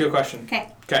 I'm gonna ask you a question.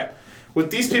 Okay. With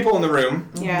these people in the room,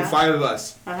 Yeah. the 5 of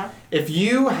us, if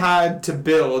you had to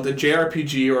build a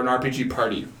JRPG or an RPG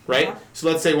party, right? So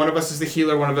let's say one of us is the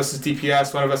healer, one of us is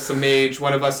DPS, one of us is the mage,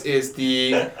 one of us is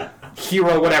the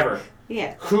hero, whatever.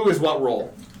 Yeah. Who is what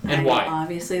role and I'm why?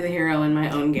 obviously the hero in my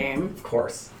own game. Of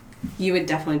course. You would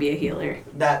definitely be a healer.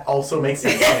 That also makes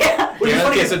sense.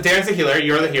 Okay, so Darren's the healer,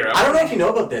 you're the hero. I don't know if you know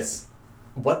about this.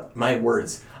 My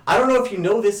words. I don't know if you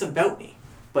know this about me,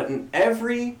 but in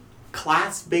every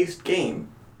class-based game,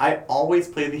 I always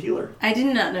play the healer. I did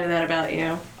not know that about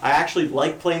you. I actually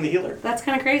like playing the healer. That's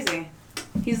kind of crazy.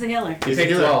 He's the healer. He's the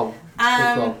healer.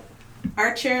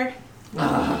 Archer.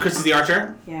 Chris is the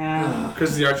archer? Yeah.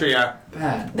 Chris is the archer, yeah.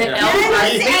 Bad. The Yeah. elf I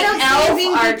archer, don't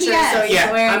archer, so he's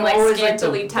Yeah. wearing I'm like always like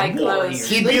scantily the tight warrior. clothes.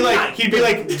 He'd be like,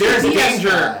 there's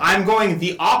danger. I'm going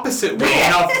the opposite way,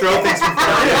 and I'll throw things from front.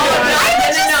 I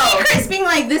would just see Chris being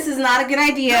like, "This is not a good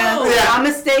idea. I'm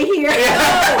gonna stay here."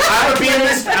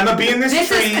 I'm gonna be in this This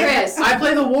tree. is Chris. I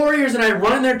play the warriors and I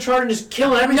run in their charge and just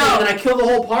kill everything, No. and then I kill the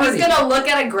whole party. He's gonna look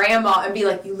at a grandma and be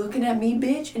like, "You looking at me,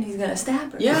 bitch?" And he's gonna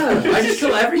stab her. Yeah, I just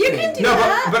kill everything. You can do No,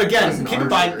 that. but again, That's an keep in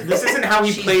mind, archer. this isn't how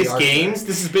he She's plays the archer. games.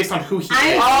 This is based on who he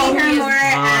I is. see her he is more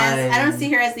as I fine. don't see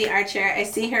her as the archer. I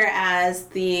see her as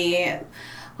the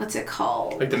what's it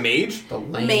called? Like the mage? The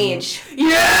lame. Mage.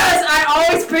 Yes, I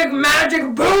always pick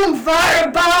magic boom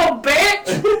fireball,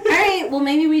 bitch. All right. Well,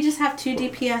 maybe we just have 2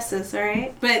 DPSs. All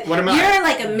right. But What am I? you're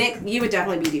like a mix. You would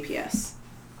definitely be DPS.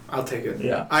 I'll take it.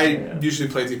 Yeah. I usually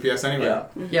play DPS anyway. Yeah.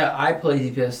 Yeah, I play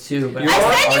DPS too, but You I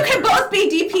are said you Archer. could both be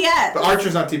DPS. But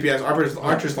Archer's not DPS.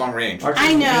 Archer's long range. Archer's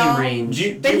I know. main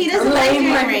range. But he doesn't like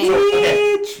doing range.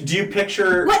 Okay. Do you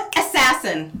picture? What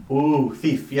assassin? Ooh,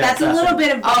 thief. Yeah. That's a little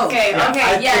bit of both. Okay, Yeah, I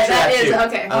okay, yeah, picture that that is too.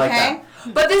 okay. I like Okay.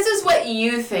 But this is what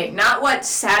you think, not what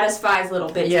satisfies little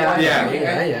bitches. Yeah,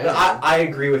 Yeah. yeah. I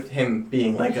agree with him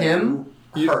being like Him?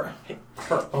 Her.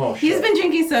 Oh shit. He's been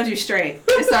drinking soju straight.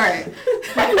 Sorry.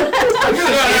 No.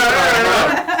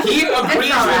 He agrees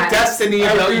with alright. Destiny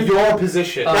about your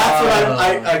position. That's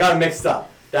what I got mixed up.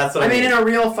 That's what I mean, in a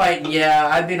real fight, yeah,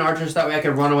 I'd be an archer so that way I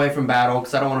could run away from battle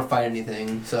because I don't want to fight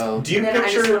anything. So Do you And then I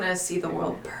just picture? want to see the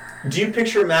world burn. Do you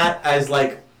picture Matt as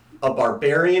like a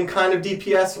barbarian kind of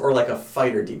DPS or like a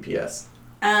fighter DPS?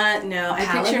 No. I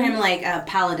Paladin? picture him like a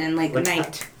paladin, like Like-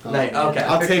 knight. Knight, okay.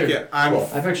 I'll take picture- it. I'm Cool.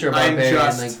 I picture a I'm barbarian,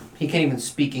 just- like he can't even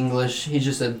speak English. He's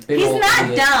just a big He's old not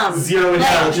idiot. dumb. Zero Like,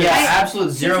 intelligence. Yeah, I-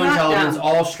 absolute zero he's not intelligence, dumb.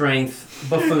 all strength,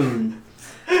 buffoon.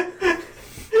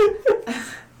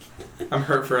 I'm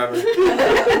hurt forever.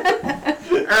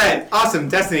 Alright, awesome.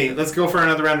 Destiny, let's go for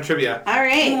another round of trivia. All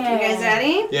right. You guys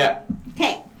ready? Yeah.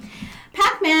 Okay.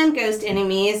 Pac-Man ghost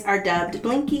enemies are dubbed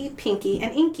Blinky, Pinky,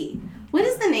 and Inky. What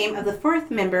is the name of the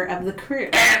 4th member of the crew?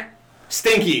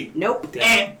 Stinky. Nope.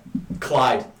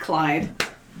 Clyde. Clyde.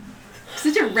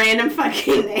 Such a random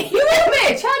fucking name. You a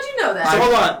bitch. How'd you know So that?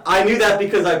 hold on. I knew that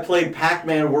because I played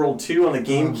Pac-Man World 2 on the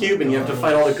GameCube, and you have to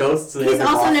fight all the ghosts. And they He's have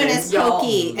their also boss known names. as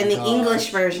Pokey in the gosh. English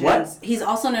versions. What? He's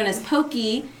also known as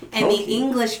Pokey in the Pokey.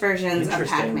 English versions of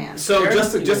Interesting. Pac-Man. So Darren's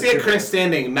just to even get tripping. current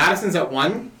standing, Madison's at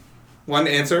 1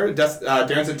 answer.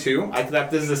 Darren's at 2.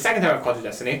 This is the second time I've called you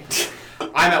Destiny.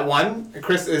 I'm at 1.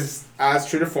 Chris is, as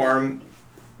true to form,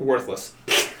 worthless.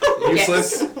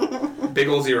 Useless. Big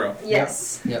ol' 0.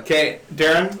 Yes. Yep. Okay,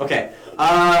 Darren. Okay.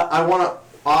 I want to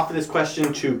offer this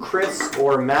question to Chris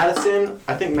or Madison.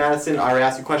 I think Madison, I already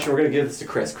asked you a question. We're going to give this to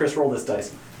Chris. Chris, roll this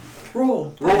dice.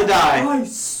 Roll. Roll the die.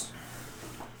 Nice.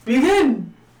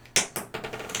 Begin.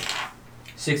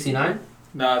 69.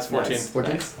 No, it's 14. Nice.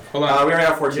 14. Nice. Hold on. We already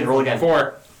have 14. Roll again.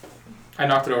 4. I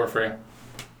knocked it over for you.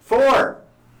 4.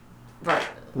 Right.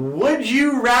 Would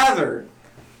you rather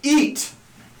eat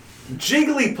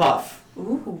Jigglypuff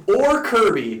Ooh. or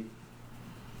Kirby?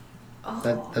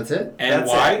 Oh. That's it? And That's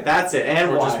why? It. That's it.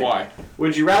 And Or why? just why?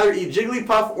 Would you rather eat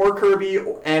Jigglypuff or Kirby,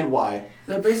 and why?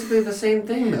 They're basically the same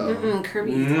thing, though.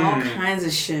 Kirby eats all kinds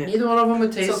of shit. Neither one of them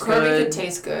would taste So Kirby good. could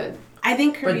taste good. I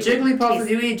think Kirby. But Jigglypuff, would if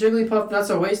you eat Jigglypuff,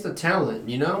 that's a waste of talent,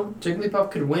 you know?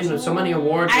 Jigglypuff could win so many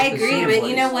awards. I with the agree, but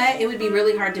you Sand know Boys. what? It would be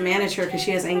really hard to manage her because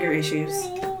she has anger issues.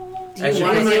 Do you Actually,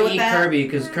 want I'm to deal gonna with eat that? Kirby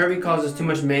because Kirby causes too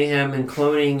much mayhem and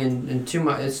cloning and too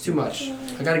much. It's too much.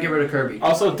 I gotta get rid of Kirby.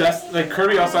 Also,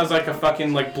 Kirby also has like a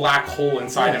fucking like black hole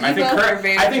inside him. I think both are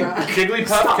very drunk.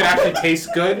 Jigglypuff could actually taste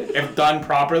good if done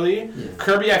properly. Yeah.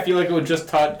 Kirby, I feel like it would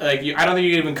just I don't think you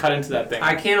could even cut into that thing.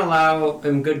 I can't allow,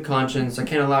 in good conscience, I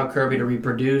can't allow Kirby to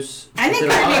reproduce. I think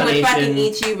It's an Kirby would fucking abomination.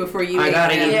 eat you before you I ate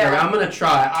gotta him. eat Yeah. Kirby. I'm gonna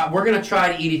try. We're gonna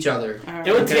try to eat each other. Alright.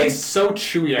 It would Okay. taste so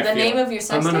chewy. I The feel. name of your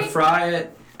sex I'm gonna tape? fry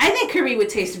it. I think Kirby would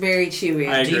taste very chewy.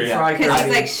 I agree. Deep fry Because Kirby.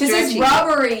 it's like This is stretchy.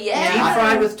 rubbery, yeah. Deep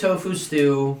fried with tofu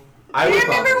stew. I Do you would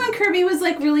remember probably- when Kirby was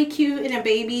like really cute and a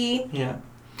baby? Yeah.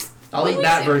 I'll When eat was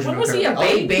that he- version when of was Kirby. he a I'll eat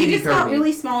baby? baby He just got Kirby.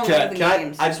 really small in Okay, one of the Can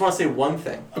games. I just want to say one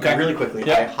thing. Okay. Really quickly.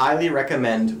 Yeah. I highly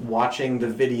recommend watching the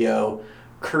video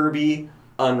Kirby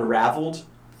Unraveled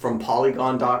from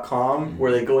Polygon.com,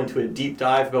 where they go into a deep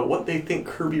dive about what they think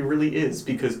Kirby really is,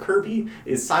 because Kirby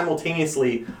is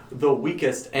simultaneously the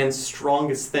weakest and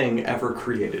strongest thing ever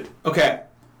created. Okay.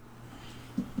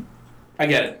 I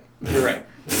get it. You're right.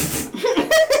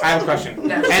 I have a question.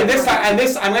 No. And this,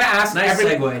 I'm gonna ask Nice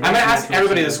everybody. segue. I'm gonna Nice ask natural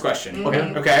everybody segue. this question. Okay.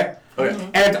 Okay. Okay.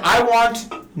 And I want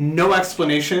no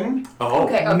explanation, Oh.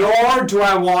 Okay. nor do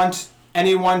I want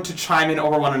anyone to chime in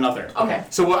over one another. Okay.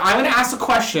 So I'm gonna ask a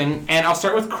question, and I'll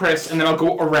start with Chris, and then I'll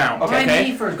go around. Okay.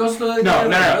 Okay. Me first. Go slowly. No.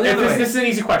 This This is an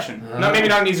easy question. No, maybe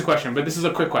not an easy question, but this is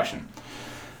a quick question.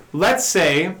 Let's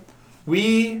say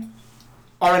we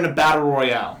are in a battle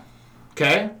royale.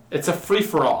 Okay? It's a free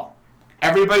for all.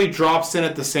 Everybody drops in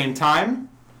at the same time,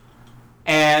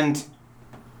 and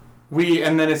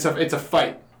then it's a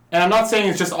fight. And I'm not saying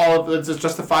it's just it's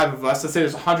just the 5 of us. Let's say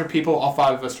there's 100 people, all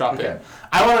 5 of us drop in. Okay.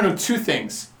 I want to know 2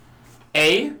 things.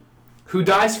 A, who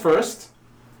dies first,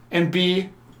 and B,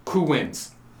 who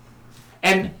wins.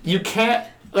 And you can't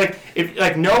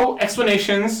no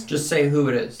explanations. Just say who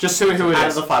it is. Just say who it Out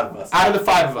is. of the 5 of us. Out of the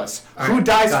 5 of us, All who right,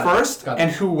 dies got it, first got it.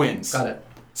 and who wins. Got it.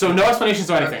 So no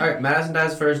explanations or anything. All right. Madison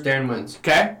dies first. Darren wins.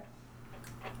 Okay.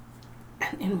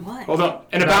 In what? Hold on.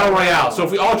 In a battle royale. So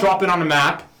if we all drop in on a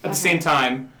map at the same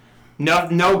time,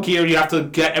 no gear. You have to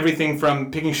get everything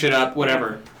from picking shit up,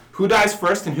 whatever. Who dies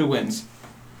first and who wins?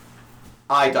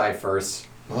 I die first,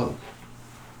 Whoa.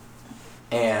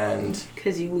 and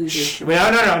Because you lose your... Shh. Wait,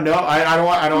 no. I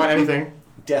don't want anything.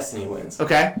 Destiny wins.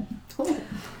 Okay.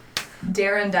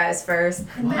 Darren dies first,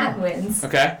 and Matt wins.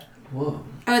 Okay. Whoa.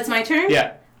 Oh, it's my turn?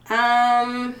 Yeah.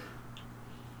 I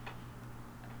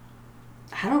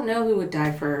don't know who would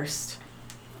die first.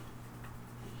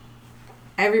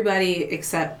 Everybody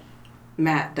except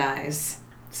Matt dies,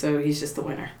 so he's just the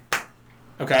winner.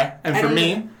 Okay. And I for don't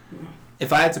me,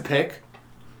 if I had to pick,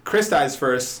 Chris dies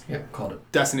first. Yeah. Called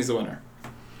it. Destiny's the winner.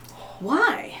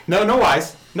 Why? No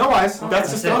wise. No wise.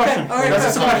 That's just a it. question. Okay. That's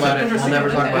just a Talk about question. it. We'll never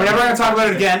talk We're about never it. going to talk about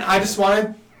it again. I just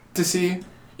wanted to see.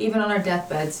 Even on our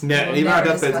deathbeds. Yeah, we'll even our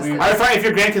never deathbeds. discuss it. Alright, fine. If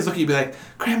your grandkids look at you, be like,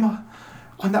 Grandma,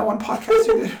 on that one podcast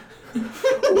you did,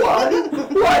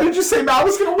 why did you say Mal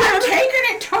was gonna win? I'm taking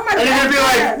it to my And you're gonna be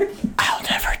backyard. like, I'll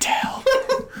never tell.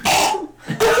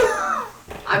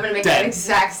 I'm gonna make Dead. that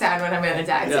exact sound when I'm gonna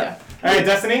die Yeah. All right,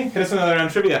 Destiny, hit us with another round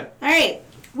of trivia. All right.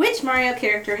 Which Mario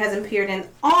character has appeared in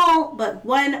all but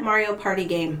one Mario Party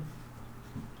game?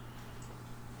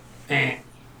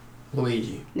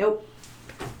 Luigi. Nope.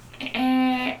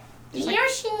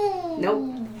 Yoshi.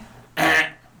 Nope.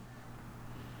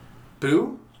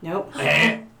 Boo? Nope.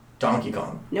 Donkey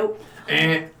Kong. Nope.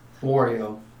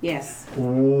 Wario. Yes.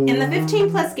 In the 15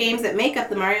 plus games that make up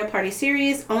the Mario Party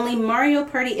series, only Mario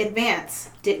Party Advance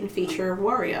didn't feature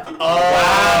Wario.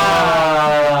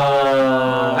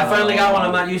 I finally got one.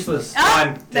 I'm not useless.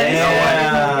 Ah, that is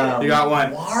Damn. You got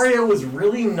one. Wario was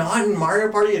really not in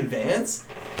Mario Party Advance?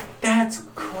 That's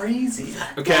crazy. crazy.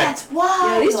 Okay. That's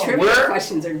wild. Yeah, these trivia We're-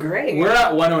 questions are great. We're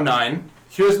at 109.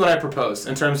 Here's what I propose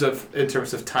in terms of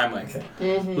time length.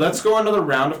 Let's go another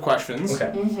round of questions.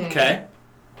 Okay. Okay.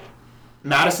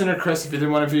 Madison or Chris, if either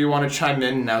one of you want to chime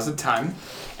in, now's the time.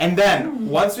 And then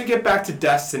once we get back to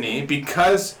Destiny,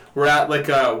 because we're at like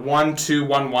a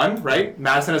 1-2-1-1, right?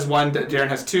 Madison has 1, Darren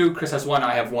has 2, Chris has 1,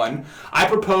 I have 1. I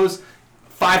propose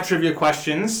 5 trivia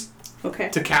questions Okay.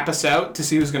 to cap us out to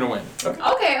see who's gonna win.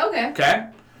 Okay. Okay?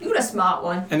 You got a smart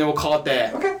one. And then we'll call it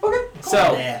there. Okay. So,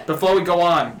 there. before we go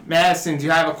on, Madison, do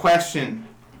you have a question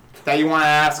that you want to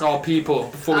ask all people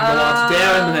before we go on to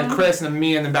Darren, and then Chris, and then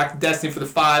me, and then back to Destiny for the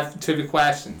 5 trivia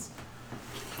questions?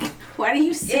 Why do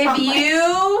you say If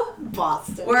you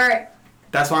Boston? were,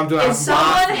 That's what I'm doing. if I'm someone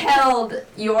Boston. held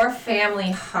your family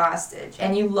hostage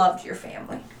and you loved your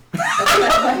family, You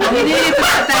needed to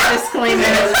put that disclaimer. I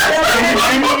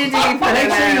needed to be put Make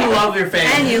sure you in there. love your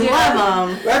family. And you love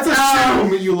them. Let's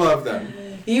assume you love them.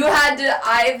 you had to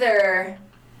either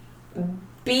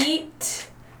beat,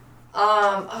 Do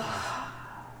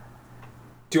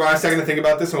you want a second to think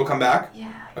about this, and we'll come back?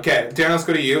 yeah. Okay, Darren, let's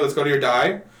go to you. Let's go to your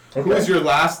die. Okay. Who is your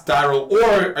last die roll?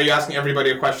 Or are you asking everybody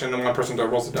a question, and then one person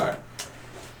rolls a die?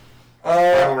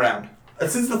 Final round.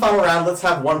 Since it's the final round, let's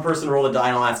have one person roll the die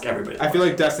and I'll ask everybody. I feel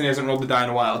like Destiny hasn't rolled the die in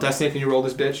a while. Destiny, can you roll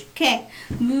this bitch? Okay.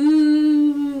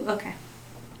 Ooh, okay.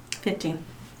 15.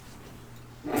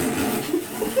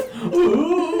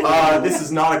 This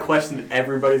is not a question that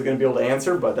everybody's going to be able to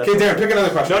answer, but that's... Okay, Darren, pick another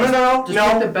question. No.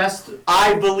 Just pick the best.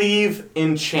 I believe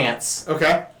in chance.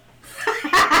 Okay.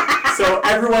 So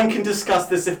everyone can discuss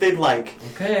this if they'd like.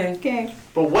 Okay. Okay.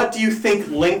 But what do you think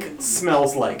Link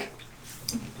smells like?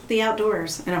 The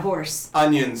outdoors and a horse.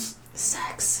 Onions.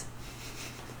 Sex.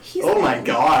 He's Oh my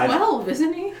god. 12,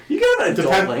 isn't he? You got an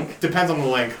adult Link. Depends on the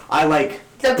link. I like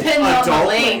Depending on the adult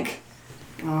link.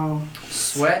 Oh.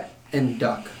 Sweat and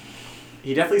duck.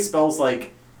 He definitely smells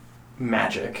like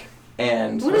magic.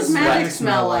 And What does sweat. magic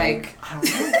smell like?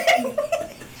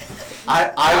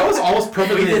 I was almost We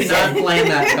perfectly did not insane. plan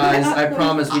that, guys. I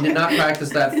promise. We did not practice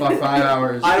that for 5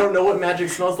 hours. I don't know what magic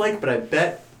smells like, but I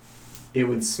bet it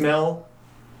would smell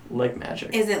like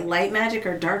magic. Is it light magic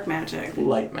or dark magic?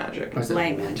 Light magic. Or is it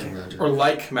Light magic. Or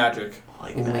like magic.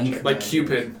 Like Link. magic. Like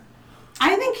Cupid.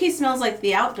 I think he smells like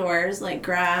the outdoors, like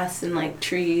grass and like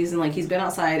trees, and like he's been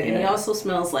outside, and he Yeah. also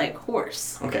smells like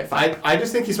horse. Okay, fine. I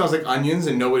just think he smells like onions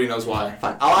and nobody knows why.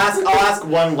 Fine. I'll ask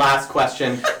one last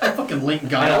question. That fucking Link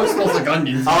guy always smells like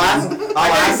onions. I'll I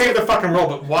ask say the fucking roll,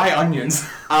 but why onions?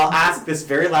 I'll ask this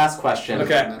very last question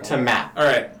Okay. to Matt.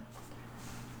 Alright.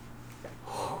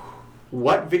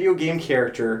 What video game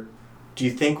character do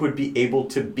you think would be able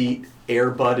to beat Air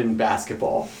Bud in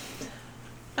basketball?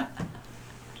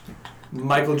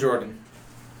 Michael Jordan.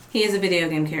 He is a video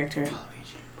game character.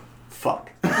 Fuck.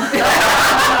 That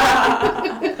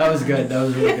was good. That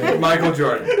was really good. Michael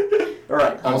Jordan.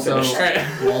 Alright, I'm Also, finished.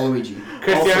 Waluigi.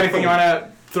 Chris, do you have anything you want to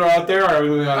throw out there, or are we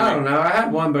moving on? I don't know. I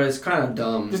had one, but it's kind of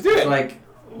dumb. Just do it. It's like,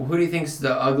 who do you think's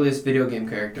the ugliest video game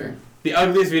character? The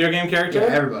ugliest video game Yeah, character?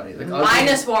 everybody. Like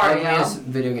Minus Wario. Ugliest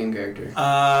video game character.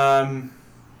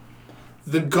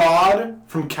 The god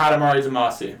from Katamari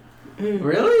Damacy.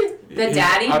 Really? The He's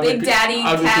daddy, ugly big daddy,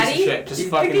 ugly piece of caddy. shit. Just You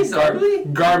think fucking he's ugly?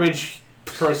 garbage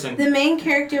person. The main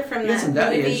character from He has that some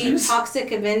daddy movie, issues.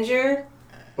 Toxic Avenger.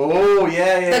 Oh,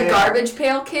 yeah. The Garbage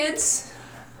Pail Kids.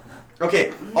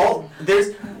 Okay,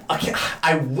 okay,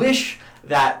 I wish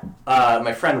that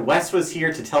my friend Wes was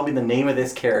here to tell me the name of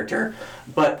this character,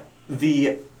 but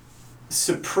the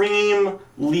supreme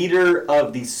leader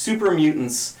of the super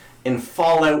mutants in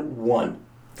Fallout 1.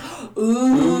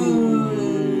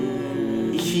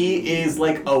 Ooh. He is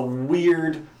like a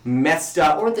weird, messed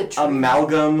up Or the tree.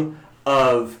 amalgam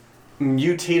of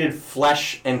mutated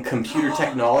flesh and computer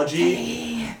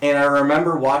technology. And I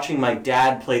remember watching my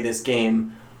dad play this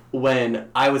game when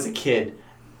I was a kid,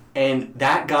 and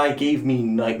that guy gave me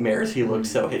nightmares. He looked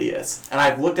so hideous. And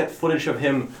I've looked at footage of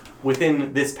him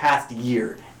within this past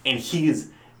year, and he is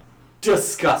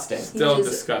disgusting. Still He's-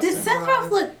 disgusting. Did Sephiroth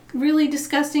look really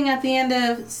disgusting at the end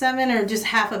of 7, or just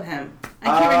half of him?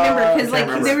 I can't remember, because can't like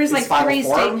remember. there was His like final 3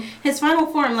 form? stages. His final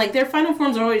form, like their final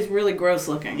forms are always really gross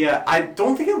looking. Yeah, I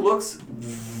don't think it looks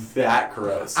that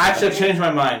gross. Actually, I changed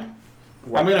my mind.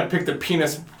 I'm gonna pick the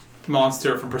penis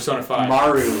monster from Persona 5.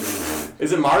 Maru.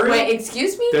 Is it Maru? Wait,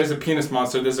 excuse me? There's a penis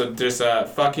monster. There's a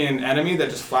fucking enemy that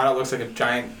just flat out looks like a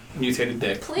giant mutated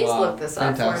dick. Please Wow, look this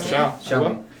up fantastic. for me. Show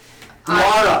me.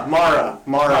 Mara.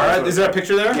 Alright, is there a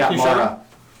picture there? Yeah, Can you show Mara.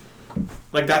 it?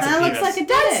 Like that's a That penis. looks like a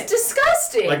That's dick.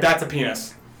 disgusting. Like that's a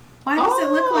penis. Why does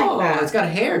it look like that? It's got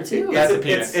hair too. That's a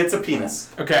penis. It's a penis.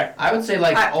 Okay. I would say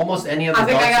almost any of the I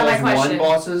think I got my Dark Souls 1 question.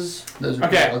 bosses. Those are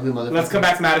Okay. ugly motherfuckers. Let's come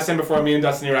back to Madison before me and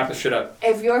Destiny wrap this shit up.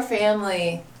 If your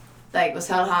family, was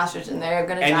held hostage and they're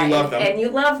gonna And die, you love them. and you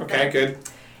love them, Okay, good.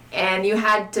 and you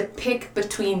had to pick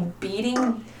between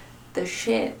beating the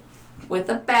shit with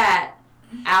a bat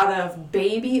out of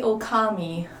baby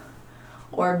Okami,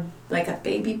 or like a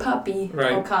baby puppy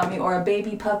Okami, or a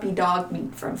baby puppy dog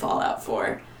meat from Fallout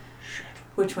 4.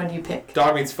 Which one do you pick?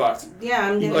 Dog meat's fucked. Yeah,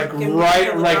 I'm gonna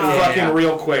Fucking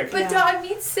real quick. But dog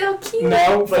meat's so cute.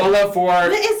 No, Fallout 4.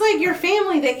 But it's like your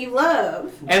family that you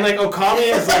love. And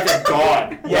Okami is like a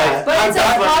god. Yeah, But it's a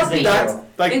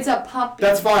puppy. It's a puppy.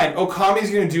 That's fine. Okami's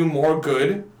gonna do more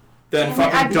good than Damn it,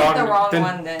 I fucking picked dog the wrong than,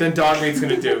 one then. than dog meat's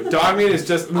gonna do. Dog meat is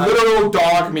just literal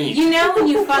dog meat. You know when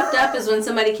you fucked up is when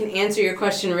somebody can answer your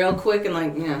question real quick and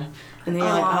and then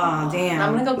you're like, oh damn.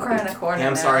 I'm gonna go cry in a corner. Yeah,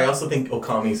 I'm now. sorry. I also think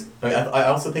Okami's. I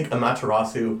also think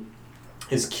Amaterasu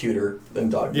is cuter than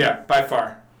dog. Yeah, by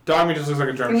far. Dog meat just looks like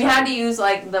a German And you had Shepherd. to use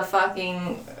the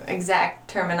fucking exact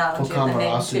terminology of the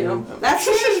name Okamarasu. too. That's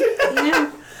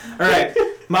All right.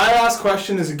 My last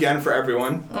question is again for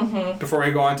everyone. Mm-hmm. Before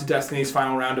we go on to Destiny's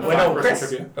final round of Wait, no, 5-person Chris.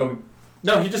 trivia. Oh,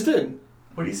 No, he just did.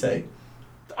 what do you say?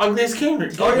 The ugliest king.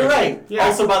 Oh, you're right. Yeah.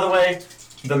 Also, by the way,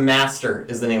 the Master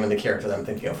is the name of the character that I'm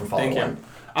thinking of from Fallout Thank you. 1.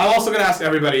 I'm also gonna ask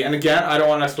everybody, and again, I don't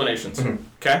want explanations. Mhm.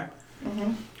 Okay.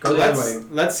 Go the other way.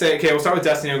 Let's say, okay, we'll start with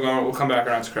Destiny. We'll come back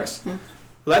around to Chris.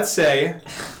 Let's say,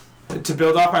 to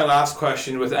build off my last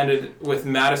question, ended with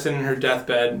Madison in her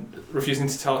deathbed refusing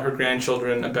to tell her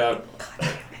grandchildren about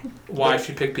why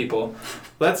she picked people.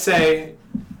 Let's say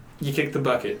you kick the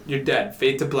bucket. You're dead.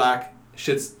 Fade to black.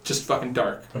 Shit's just fucking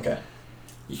dark. Okay.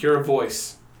 You hear a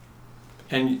voice,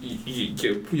 and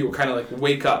you kind of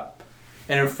wake up,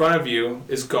 and in front of you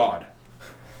is God.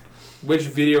 Which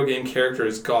video game character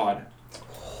is God?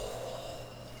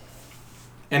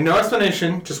 And no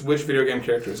explanation, just which video game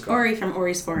character is God. Ori from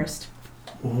Ori's Forest.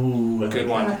 Ooh, Good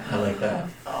one. I like that.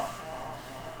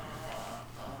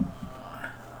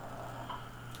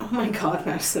 Oh my god,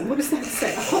 Madison, what does that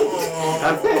say?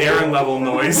 That's Darren level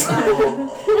noise.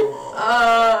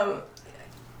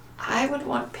 I would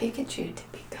want Pikachu to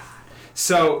be God.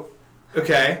 So,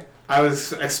 okay, I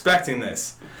was expecting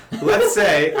this. Let's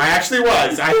say, I actually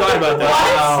was. I thought about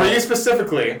that. For you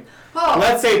specifically. Oh.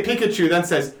 Let's say Pikachu then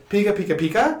says, Pika, Pika,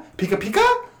 Pika, Pika,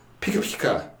 Pika, Pika,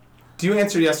 Pika. Do you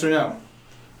answer yes or no?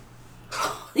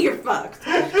 You're fucked.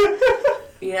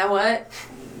 You know what?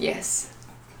 Yes.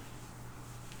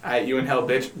 You in hell,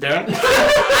 bitch. Darren?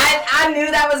 I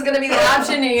knew that was gonna be the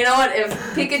option, and you know what? If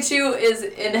Pikachu is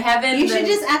in heaven, You then should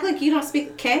just act like you don't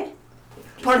speak K.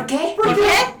 ¿Por qué?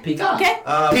 Pika. Pika. Okay.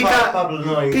 Pika- Pablo,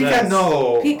 no, Pika,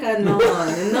 no. Pika, no.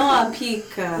 No,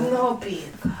 Pika. No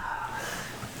Pika.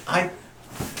 I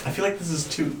feel like this is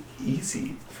too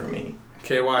easy for me.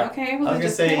 Okay, why? Okay, I'm well, gonna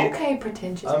just say Okay,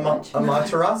 pretentious much.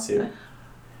 Amaterasu.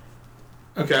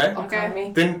 Okay.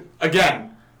 Okay. Then,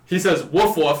 again, he says,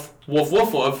 woof, woof, woof,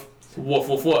 woof, woof, woof,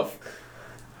 woof, woof.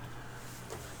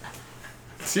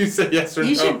 So you say yes or no?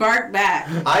 you should bark back.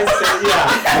 I say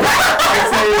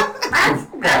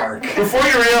bark. Before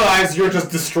you realize you're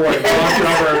just destroyed. You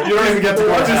don't even get to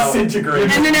go to hell.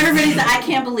 Disintegrate. And then everybody's like, I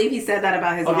can't believe he said that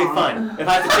about his Okay, mom. fine. If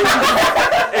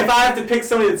I have to pick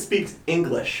somebody that speaks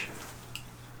English,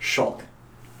 Shulk.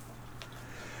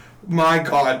 My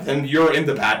God, then you're in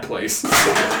the bad place. You're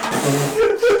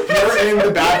in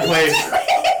the bad place.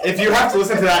 If you have to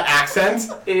listen to that accent,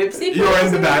 Oopsie. you're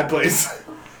in the bad place.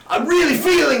 I'm really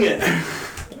feeling it.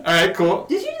 All right, cool.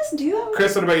 Did you just do that?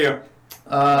 Chris, what about you?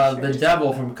 The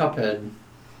devil from Cuphead.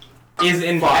 Is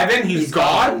in heaven? He's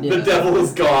God? Yeah. The devil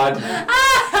is God.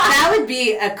 That would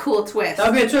be a cool twist. That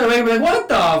would be a twist. I'd be like, what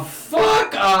the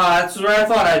fuck? That's where I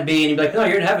thought I'd be. And you'd be like, no,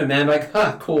 you're in heaven, man. I'm like,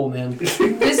 huh, cool, man.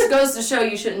 This goes to show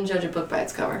you shouldn't judge a book by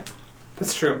its cover.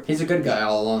 That's true. He's a good guy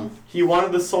all along. He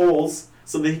wanted the souls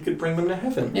so that he could bring them to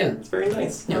heaven. Yeah. It's very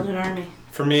nice. Build an army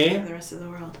For for me, the rest of the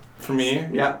world.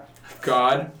 Yeah.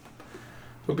 God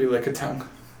would be like a tongue.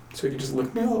 So he could just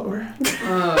lick me all over.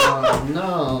 Oh,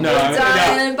 no. No, I mean,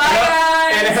 Done. Bye,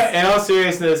 guys. In all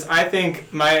seriousness, I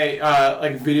think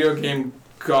my video game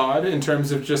God, in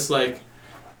terms of just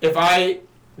if I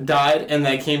died and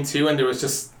I came to and there was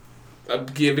just a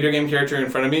video game character in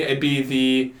front of me, it'd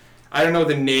be I don't know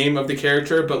the name of the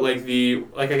character, but I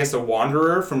guess the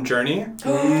Wanderer from Journey.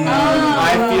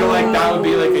 I feel like that would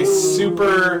be a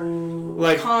super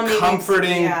Calming,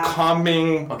 comforting, yeah.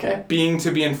 calming Okay. being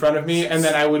to be in front of me, and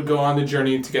then I would go on the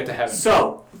journey to get to heaven.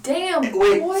 So, Damn.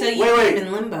 Wait, boy. So you Wait, live wait.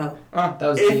 in limbo. That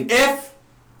was deep. if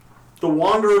the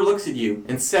Wanderer looks at you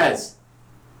and says,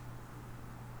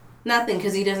 Nothing,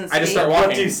 because he doesn't speak. I just start walking.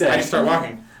 What do you say? I just start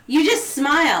walking. You just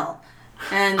smile.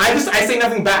 And I say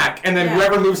nothing back, and then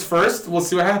whoever moves first, we'll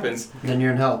see what happens. Then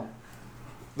you're in hell.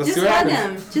 Let's just see what hug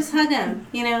happens. him. Just hug him,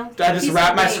 you know? I just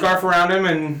wrap my scarf around him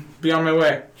and be on my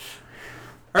way.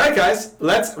 All right, guys,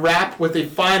 let's wrap with a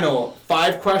final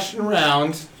 5-question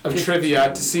round of trivia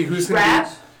to see who's going to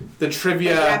be the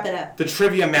trivia, Wrap it up. the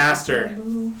trivia master.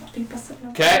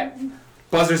 Okay,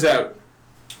 buzzer's out.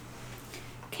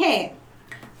 Okay.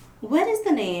 What is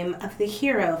the name of the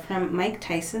hero from Mike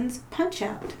Tyson's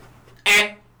Punch-Out?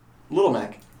 Little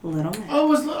Mac. Little Mac.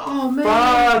 Oh man.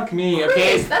 Fuck me. Okay,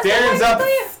 Chris, that's Darren's the up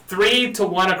right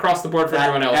 3-1 across the board for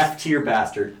everyone else. F-tier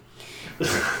bastard.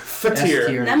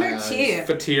 Fatir. Number 2.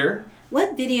 Fatir.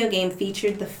 What video game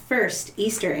featured the first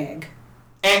Easter egg?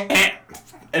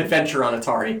 Adventure on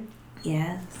Atari.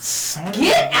 Yes.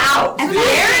 Get out! And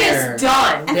Darren is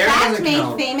done. A There fact doesn't made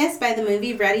count. famous by the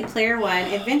movie Ready Player One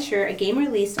Adventure, a game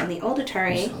released on the old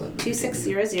Atari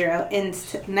 2600 in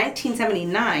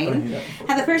 1979,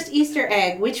 had the first Easter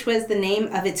egg, which was the name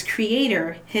of its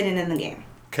creator hidden in the game.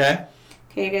 Okay,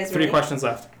 Okay, you guys 3 ready? questions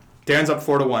left. Darren's up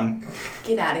 4-1.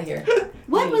 Get out of here.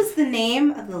 What was the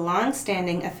name of the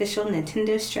long-standing official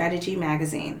Nintendo strategy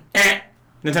magazine?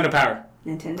 Nintendo Power.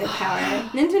 Nintendo Power.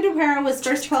 Nintendo Power was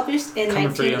first published in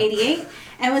Coming for you. 1988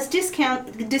 and was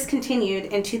discontinued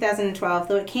in 2012,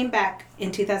 though it came back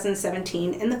in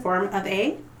 2017 in the form of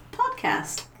a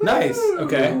podcast. Nice.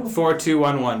 Okay,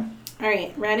 4-2-1-1. All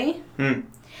right, ready?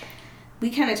 We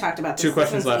kind of talked about this. 2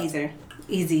 questions This one's left.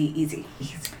 Easy.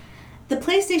 The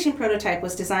PlayStation prototype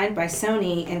was designed by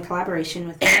Sony in collaboration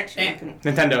with the company.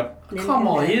 Nintendo. Come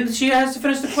on, she has to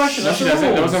finish the question. No, That's she the doesn't.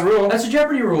 rules. That was a rule. That's a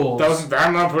Jeopardy rule. We're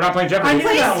not playing Jeopardy. I knew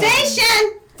that one.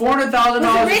 PlayStation! $400,000. Was is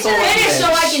all originally- it Finish is. so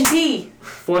I can tea.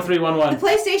 4-3-1-1. The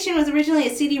PlayStation was originally a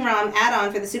CD-ROM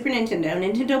add-on for the Super Nintendo.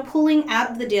 Nintendo pulling out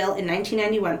of the deal in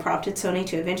 1991 prompted Sony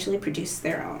to eventually produce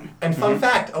their own. And fun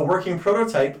fact, a working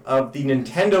prototype of the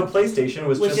Nintendo PlayStation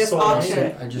was just sold on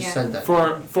auctioned. eBay. I just Yeah. said that.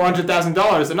 For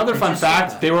 $400,000. Another fun just said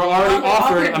fact, that. they were already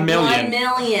offered $1 million. $1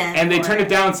 million. And they for turned it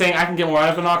down saying, I can get more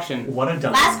out of an auction. What a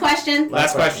dump. Last question.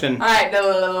 Last question. All right.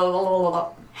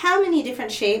 No. How many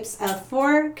different shapes of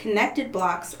 4 connected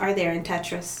blocks are there in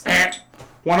Tetris?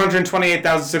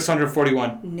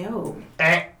 128,641. No.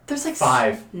 There's like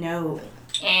 5. No.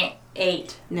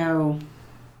 8. No.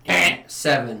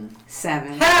 7.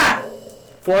 7.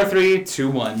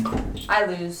 4-3-2-1. I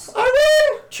lose.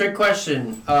 Trick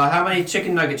question. How many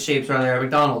chicken nugget shapes are there at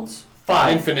McDonald's?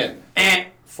 5. Infinite.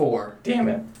 4. Damn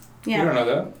it. You don't Yeah. know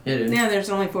that. It is. Yeah,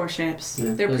 there's only 4 shapes. Yeah,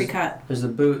 They're there's- pre-cut. There's the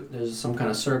boot, there's some kind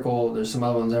of circle, there's some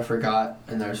other ones I forgot,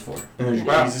 and there's 4.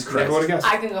 Wow. Jesus Never Christ. would have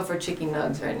guessed. I can go for chicken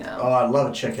nugs right now. Oh, I love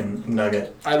a chicken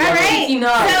nugget. I love All right. Chicken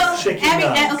nuggets. So, Chicken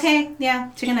nuggets. okay, yeah,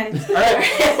 chicken nuggets. it. All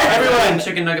right. Everyone,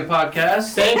 Chicken Nugget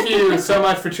Podcast. thank you so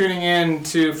much for tuning in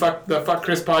to the Fuck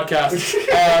Chris podcast.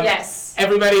 Yes.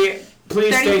 Everybody,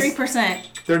 please stay 33%.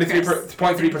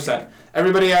 33.3%.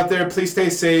 Everybody out there, please stay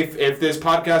safe. If this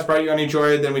podcast brought you any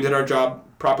joy, then we did our job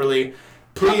properly.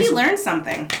 Hope Please, you learned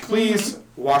something. please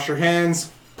wash your hands.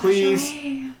 Please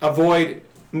avoid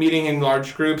meeting in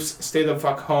large groups. Stay the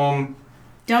fuck home.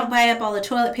 Don't buy up all the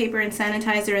toilet paper and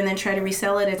sanitizer and then try to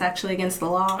resell it. It's actually against the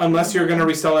law. Unless you're gonna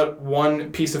resell it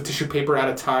one piece of tissue paper at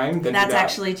a time, then do That's that.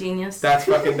 actually genius. That's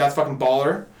fucking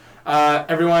baller.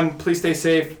 Everyone, please stay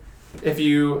safe. If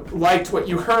you liked what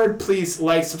you heard, please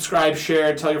like, subscribe,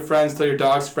 share, tell your friends, tell your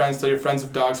dogs' friends, tell your friends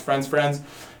of dogs' friends.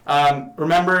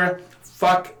 Remember,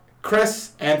 fuck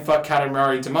Chris and fuck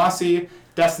Katamari Damacy.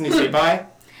 Destiny, say bye.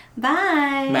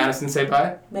 Bye. Madison, say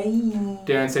bye. Bye.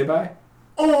 Darren, say bye.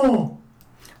 Oh!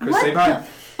 Chris, What say bye. the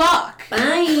fuck?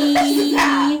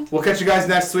 Bye. We'll catch you guys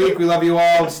next week. We love you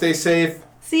all. Stay safe.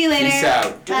 See you later. Peace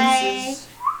out. Bye.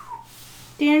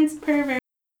 Darren's pervert.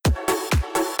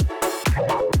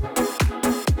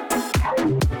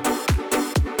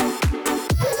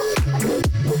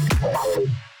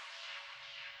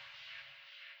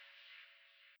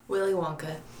 Willy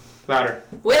Wonka. Louder.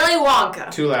 Willy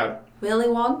Wonka. Too loud. Willy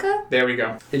Wonka? There we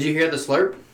go. Did you hear the slurp?